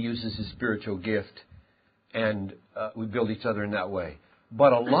everybody uses his spiritual gift and we build each other in that way.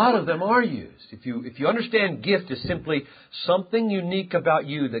 But a lot of them are used. If you understand gift is simply something unique about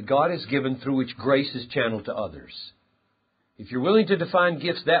you that God has given through which grace is channeled to others. If you're willing to define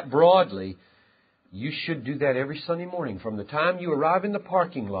gifts that broadly, you should do that every Sunday morning. From the time you arrive in the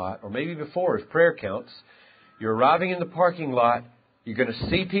parking lot, or maybe before if prayer counts, you're arriving in the parking lot, you're going to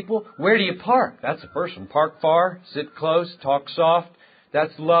see people. Where do you park? That's the first one. Park far, sit close, talk soft.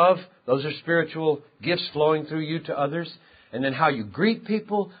 That's love. Those are spiritual gifts flowing through you to others. And then how you greet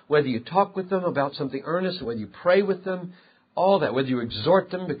people, whether you talk with them about something earnest, whether you pray with them, all that, whether you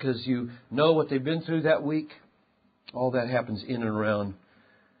exhort them because you know what they've been through that week, all that happens in and around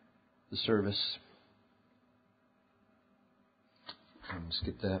the service.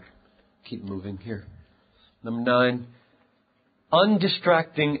 Skip that. Keep moving here. Number 9,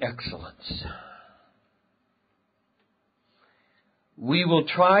 undistracting excellence. We will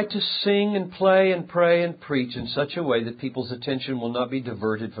try to sing and play and pray and preach in such a way that people's attention will not be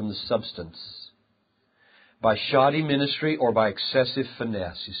diverted from the substance by shoddy ministry or by excessive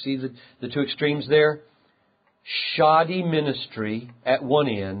finesse. You see the two extremes there? Shoddy ministry at one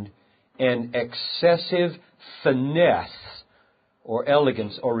end and excessive finesse or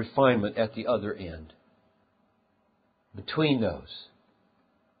elegance or refinement at the other end. Between those.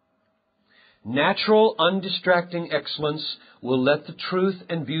 Natural, undistracting excellence will let the truth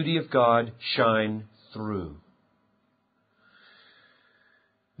and beauty of God shine through.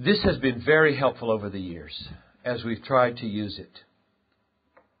 This has been very helpful over the years as we've tried to use it.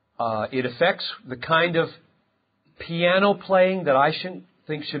 It affects the kind of piano playing that I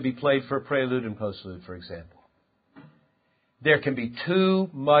think should be played for a prelude and postlude, for example. There can be too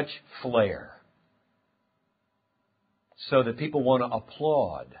much flair so that people want to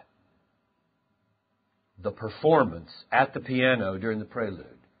applaud the performance at the piano during the prelude.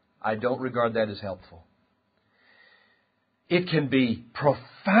 I don't regard that as helpful. It can be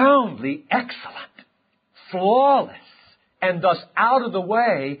profoundly excellent, flawless, and thus out of the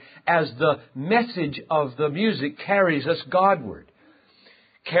way as the message of the music carries us Godward.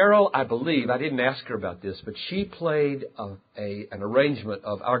 Carol, I believe, I didn't ask her about this, but she played an arrangement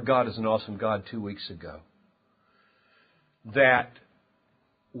of Our God is an Awesome God 2 weeks ago that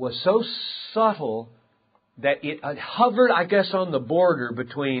was so subtle that it hovered, I guess, on the border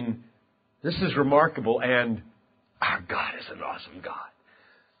between this is remarkable and our God is an awesome God.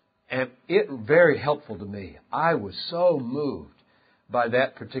 And it very helpful to me. I was so moved by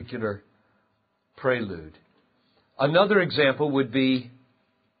that particular prelude. Another example would be,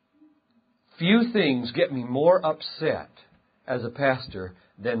 few things get me more upset as a pastor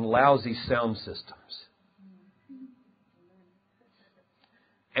than lousy sound systems.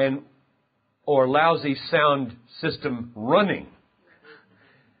 Or lousy sound system running.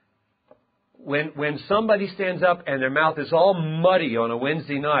 When somebody stands up and their mouth is all muddy on a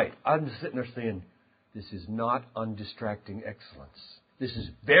Wednesday night, I'm just sitting there saying, this is not undistracting excellence. This is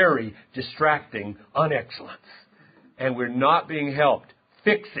very distracting unexcellence. And we're not being helped.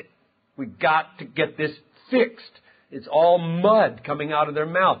 Fix it. We've got to get this fixed. It's all mud coming out of their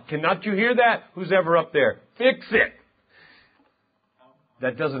mouth. Cannot you hear that? Who's ever up there? Fix it.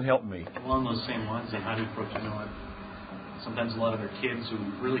 That doesn't help me. Along those same lines, and how do you approach sometimes a lot of their kids who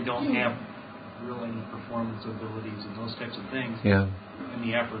really don't have real any performance abilities and those types of things. Yeah. In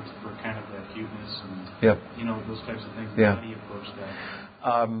the efforts for kind of that cuteness and those types of things. Yeah. How do you approach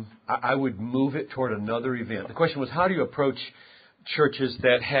that? I would move it toward another event. The question was, how do you approach churches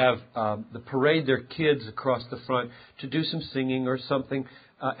that have the parade their kids across the front to do some singing or something,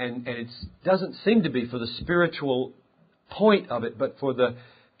 and it doesn't seem to be for the spiritual point of it, but for the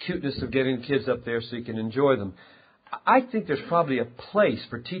cuteness of getting the kids up there so you can enjoy them. I think there's probably a place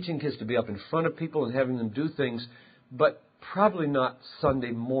for teaching kids to be up in front of people and having them do things, but probably not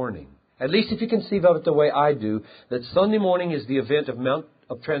Sunday morning. At least if you conceive of it the way I do, that Sunday morning is the event of Mount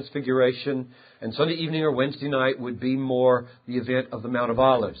of Transfiguration, and Sunday evening or Wednesday night would be more the event of the Mount of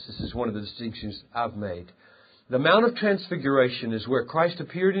Olives. This is one of the distinctions I've made. The Mount of Transfiguration is where Christ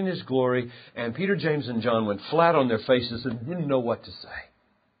appeared in His glory, and Peter, James, and John went flat on their faces and didn't know what to say.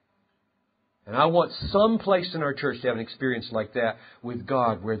 And I want some place in our church to have an experience like that with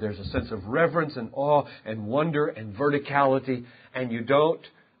God, where there's a sense of reverence and awe and wonder and verticality, and you don't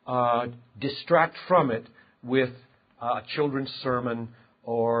distract from it with a children's sermon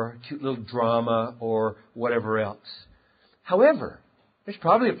or cute little drama or whatever else. However, there's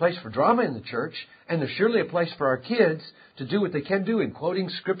probably a place for drama in the church, and there's surely a place for our kids to do what they can do in quoting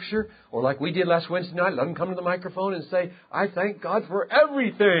Scripture, or like we did last Wednesday night, let them come to the microphone and say, I thank God for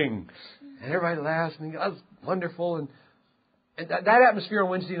everything. And everybody laughs, and God's wonderful. And that atmosphere on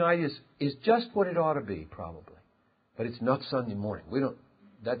Wednesday night is just what it ought to be, probably. But it's not Sunday morning.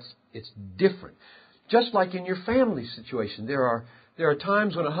 It's different. Just like in your family situation, there are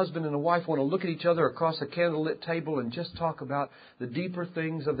times when a husband and a wife want to look at each other across a candlelit table and just talk about the deeper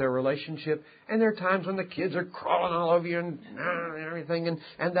things of their relationship. And there are times when the kids are crawling all over you and everything,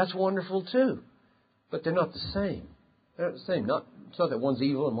 and that's wonderful too. But they're not the same. They're not the same. It's not that one's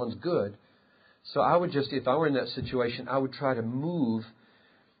evil and one's good. So I would just, if I were in that situation, I would try to move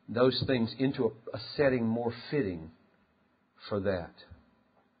those things into a setting more fitting for that.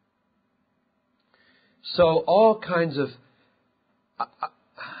 So all kinds of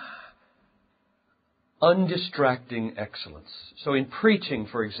undistracting excellence. So in preaching,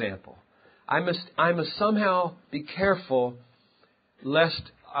 for example, I must somehow be careful lest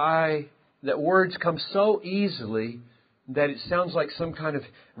that words come so easily that it sounds like some kind of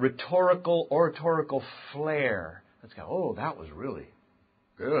oratorical flair. Let's go, oh, that was really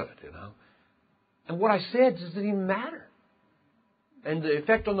good, And what I said doesn't even matter. And the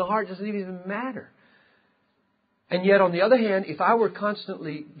effect on the heart doesn't even matter. And yet, on the other hand, if I were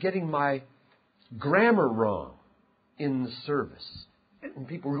constantly getting my grammar wrong in the service, and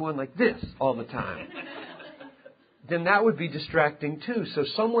people were going like this all the time, then that would be distracting too. So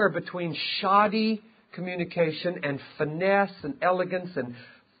somewhere between shoddy communication and finesse and elegance and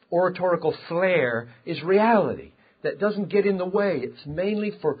oratorical flair is reality that doesn't get in the way. It's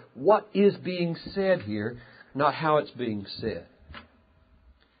mainly for what is being said here, not how it's being said.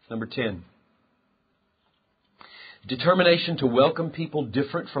 Number 10. Determination to welcome people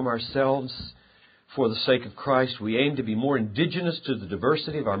different from ourselves for the sake of Christ. We aim to be more indigenous to the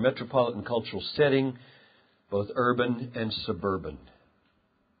diversity of our metropolitan cultural setting, both urban and suburban.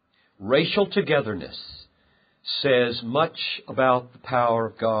 Racial togetherness says much about the power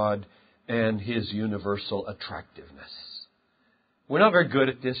of God and His universal attractiveness. We're not very good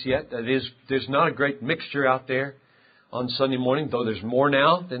at this yet. That is, there's not a great mixture out there on Sunday morning, though there's more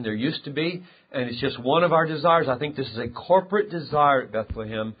now than there used to be. And it's just one of our desires. I think this is a corporate desire at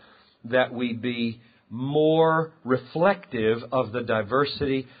Bethlehem that we be more reflective of the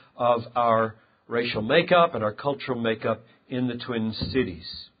diversity of our racial makeup and our cultural makeup in the Twin Cities.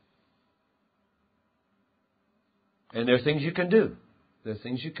 And there are things you can do. There are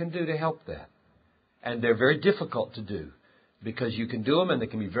things you can do to help that. And they're very difficult to do because you can do them and they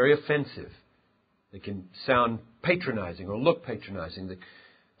can be very offensive. They can sound patronizing or look patronizing.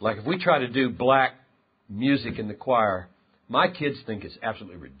 Like if we try to do black music in the choir, my kids think it's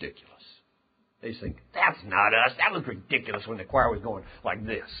absolutely ridiculous. They just think, that's not us. That was ridiculous when the choir was going like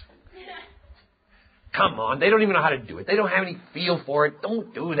this. Come on, they don't even know how to do it. They don't have any feel for it.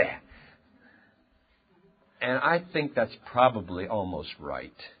 Don't do that. And I think that's probably almost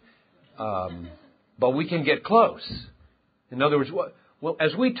right. But we can get close. In other words, well,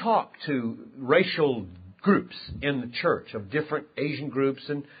 as we talk to racial groups in the church of different Asian groups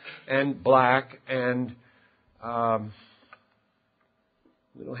and black and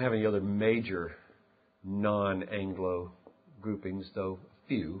we don't have any other major non-Anglo groupings, though a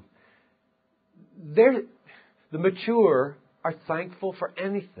few. The mature are thankful for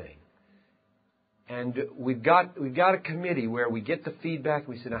anything. And we've got a committee where we get the feedback.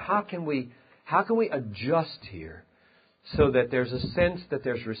 We say, now how can we adjust here so that there's a sense that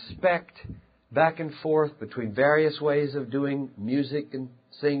there's respect back and forth between various ways of doing music and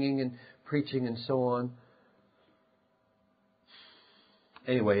singing and preaching and so on.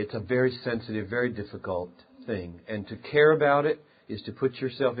 Anyway, it's a very sensitive, very difficult thing. And to care about it is to put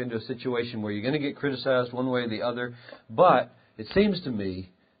yourself into a situation where you're going to get criticized one way or the other. But it seems to me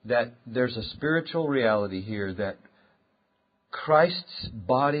that there's a spiritual reality here that Christ's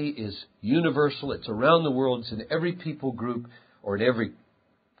body is universal. It's around the world. It's in every people group or in every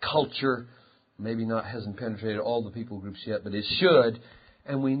culture. Maybe hasn't penetrated all the people groups yet, but it should.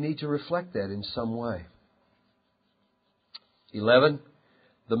 And we need to reflect that in some way. 11.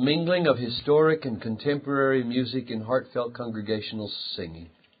 The mingling of historic and contemporary music in heartfelt congregational singing.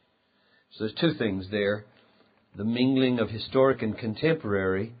 So there's two things there. The mingling of historic and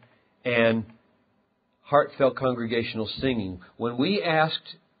contemporary and heartfelt congregational singing. When we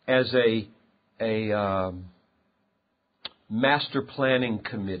asked as a master planning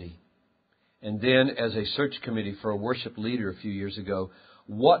committee and then as a search committee for a worship leader a few years ago,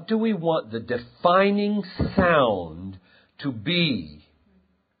 what do we want the defining sound to be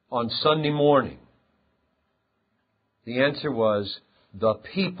on Sunday morning? The answer was the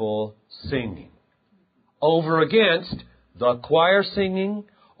people singing. Over against the choir singing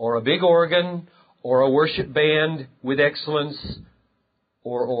or a big organ or a worship band with excellence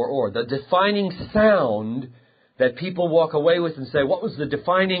or. The defining sound that people walk away with and say, what was the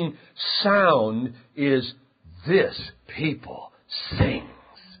defining sound is this people sings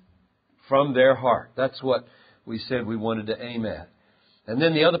from their heart. That's what we said we wanted to aim at. And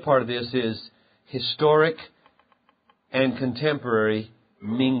then the other part of this is historic and contemporary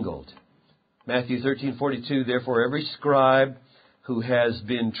mingled. Matthew 13:42, therefore every scribe who has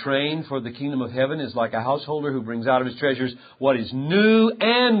been trained for the kingdom of heaven is like a householder who brings out of his treasures what is new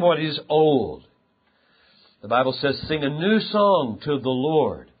and what is old. The Bible says, sing a new song to the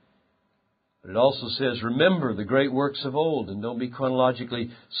Lord. But it also says, remember the great works of old and don't be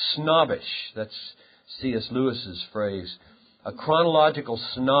chronologically snobbish. That's C.S. Lewis's phrase. A chronological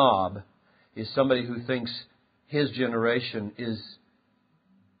snob is somebody who thinks his generation is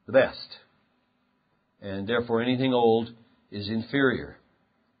the best. And therefore anything old is inferior.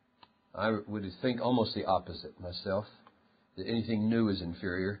 I would think almost the opposite myself. That anything new is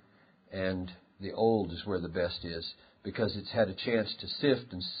inferior and the old is where the best is. Because it's had a chance to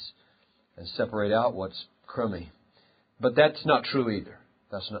sift and separate out what's crummy. But that's not true either.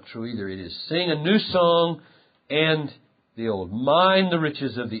 That's not true either. It is sing a new song and the old. Mind the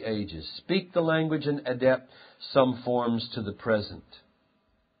riches of the ages. Speak the language and adapt some forms to the present.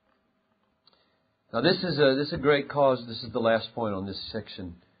 Now this is a great cause. This is the last point on this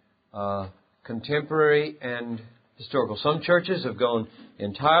section. Contemporary and historical. Some churches have gone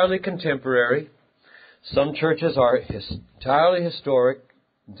entirely contemporary. Some churches are entirely historic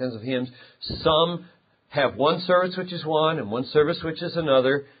in terms of hymns. Some have one service which is one and one service which is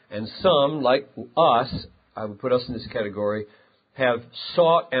another. And some, like us, I would put us in this category, have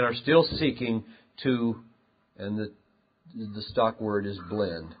sought and are still seeking to, and the stock word is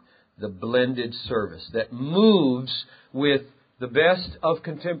blend, the blended service that moves with the best of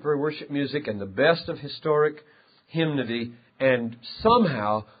contemporary worship music and the best of historic hymnody and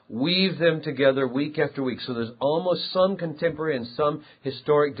somehow weave them together week after week. So there's almost some contemporary and some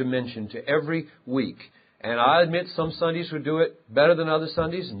historic dimension to every week. And I admit some Sundays we do it better than other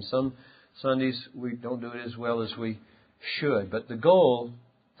Sundays, and some Sundays we don't do it as well as we should. But the goal,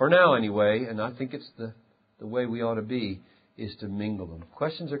 for now anyway, and I think it's the way we ought to be, is to mingle them.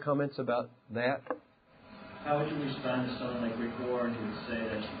 Questions or comments about that? How would you respond to someone like Rick Warren who would say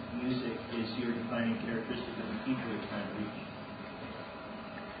that music is your defining characteristic of the people you're trying to reach?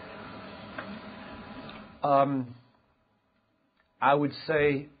 I would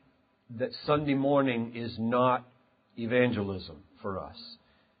say that Sunday morning is not evangelism for us,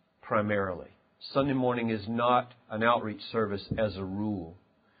 primarily. Sunday morning is not an outreach service as a rule.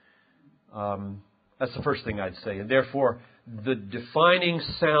 That's the first thing I'd say. And therefore, the defining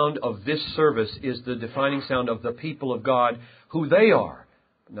sound of this service is the defining sound of the people of God, who they are.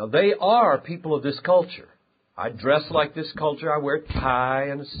 Now, they are people of this culture. I dress like this culture. I wear a tie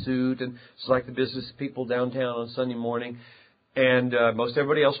and a suit, and it's like the business people downtown on Sunday morning. And most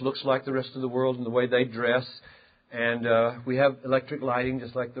everybody else looks like the rest of the world in the way they dress. And we have electric lighting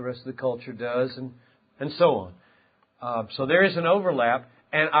just like the rest of the culture does, and so on. So there is an overlap,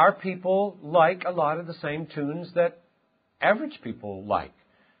 and our people like a lot of the same tunes that average people like.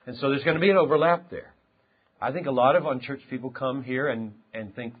 And so there's going to be an overlap there. I think a lot of unchurched people come here and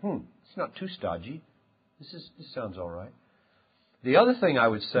think, it's not too stodgy. This sounds all right. The other thing I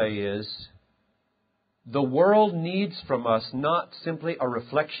would say is the world needs from us not simply a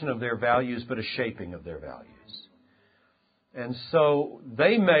reflection of their values, but a shaping of their values. And so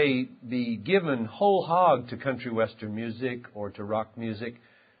they may be given whole hog to country western music or to rock music,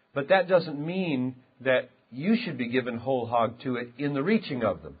 but that doesn't mean that you should be given whole hog to it in the reaching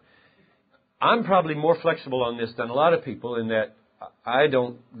of them. I'm probably more flexible on this than a lot of people in that I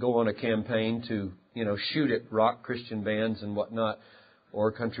don't go on a campaign to, shoot at rock Christian bands and whatnot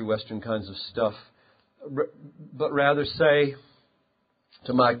or country western kinds of stuff, but rather say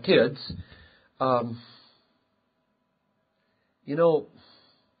to my kids,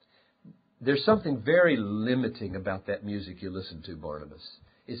 there's something very limiting about that music you listen to, Barnabas.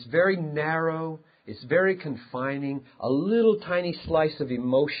 It's very narrow. It's very confining. A little tiny slice of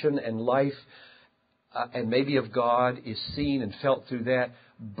emotion and life and maybe of God is seen and felt through that.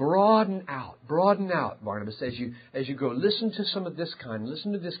 Broaden out, Barnabas, as you go. Listen to some of this kind,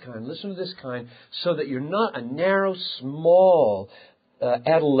 listen to this kind, listen to this kind, so that you're not a narrow, small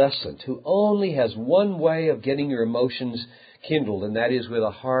adolescent who only has one way of getting your emotions kindled, and that is with a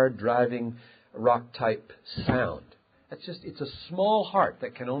hard, driving, rock-type sound. It's a small heart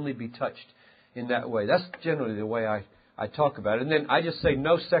that can only be touched in that way. That's generally the way I talk about it. And then I just say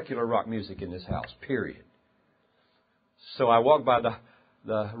no secular rock music in this house, period. So I walk by the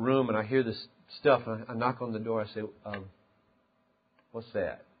room and I hear this stuff, and I knock on the door. I say, what's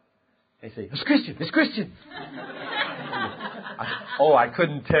that? They say, it's Christian, it's Christian. I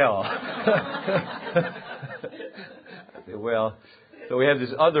couldn't tell. I say, well, so we have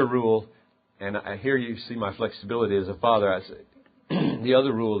this other rule, and I hear you see my flexibility as a father. I say, the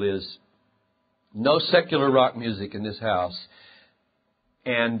other rule is no secular rock music in this house.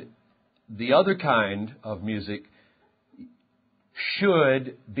 And the other kind of music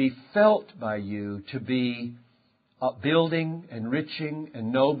should be felt by you to be upbuilding, enriching,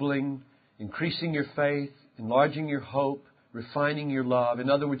 ennobling, increasing your faith, enlarging your hope, refining your love. In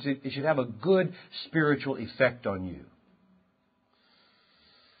other words, it should have a good spiritual effect on you.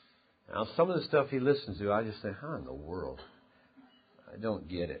 Now, some of the stuff he listens to, I just say, how in the world? I don't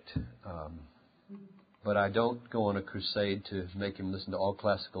get it. But I don't go on a crusade to make him listen to all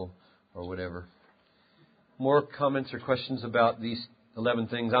classical or whatever. More comments or questions about these 11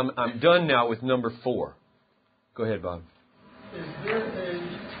 things? I'm done now with number 4. Go ahead, Bob. Is there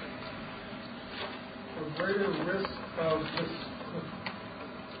a greater risk of this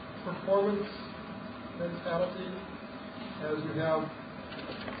performance mentality as you have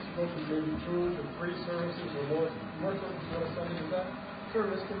spoken maybe 2 to 3 services or more services on a Sunday? Is there a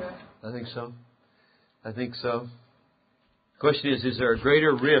risk in that? I think so. The question is there a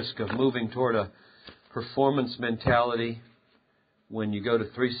greater risk of moving toward a performance mentality when you go to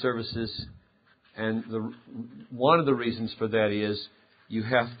 3 services? And one of the reasons for that is you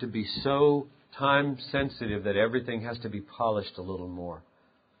have to be so time sensitive that everything has to be polished a little more.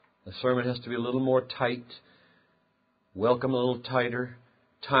 The sermon has to be a little more tight, welcome a little tighter.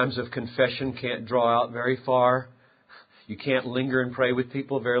 Times of confession can't draw out very far. You can't linger and pray with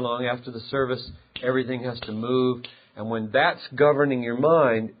people very long after the service. Everything has to move. And when that's governing your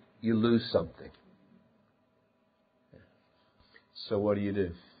mind, you lose something. So what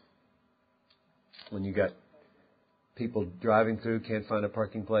do? When you got people driving through, can't find a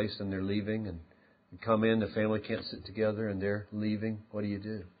parking place, and they're leaving, and you come in, the family can't sit together, and they're leaving, what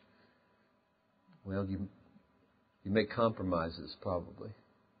do? Well, you make compromises, probably.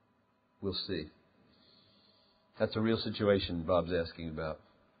 We'll see. That's a real situation Bob's asking about.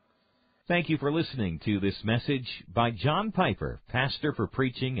 Thank you for listening to this message by John Piper, pastor for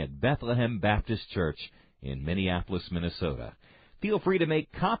preaching at Bethlehem Baptist Church in Minneapolis, Minnesota. Feel free to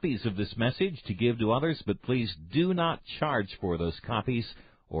make copies of this message to give to others, but please do not charge for those copies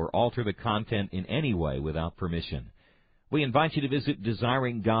or alter the content in any way without permission. We invite you to visit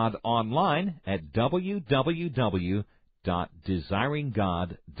Desiring God online at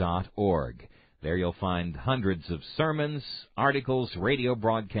www.desiringgod.org. There you'll find hundreds of sermons, articles, radio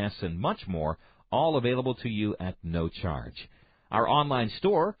broadcasts, and much more, all available to you at no charge. Our online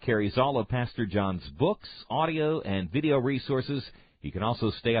store carries all of Pastor John's books, audio, and video resources. You can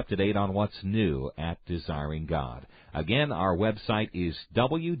also stay up to date on what's new at Desiring God. Again, our website is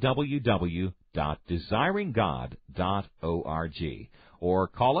www.desiringgod.org. Or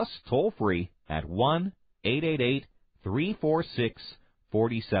call us toll-free at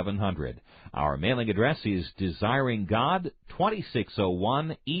 1-888-346-4700. Our mailing address is Desiring God,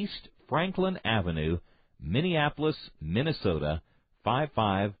 2601 East Franklin Avenue, Minneapolis, Minnesota,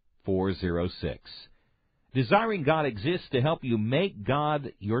 55406. Desiring God exists to help you make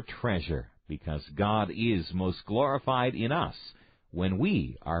God your treasure, because God is most glorified in us when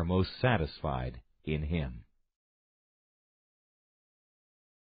we are most satisfied in Him.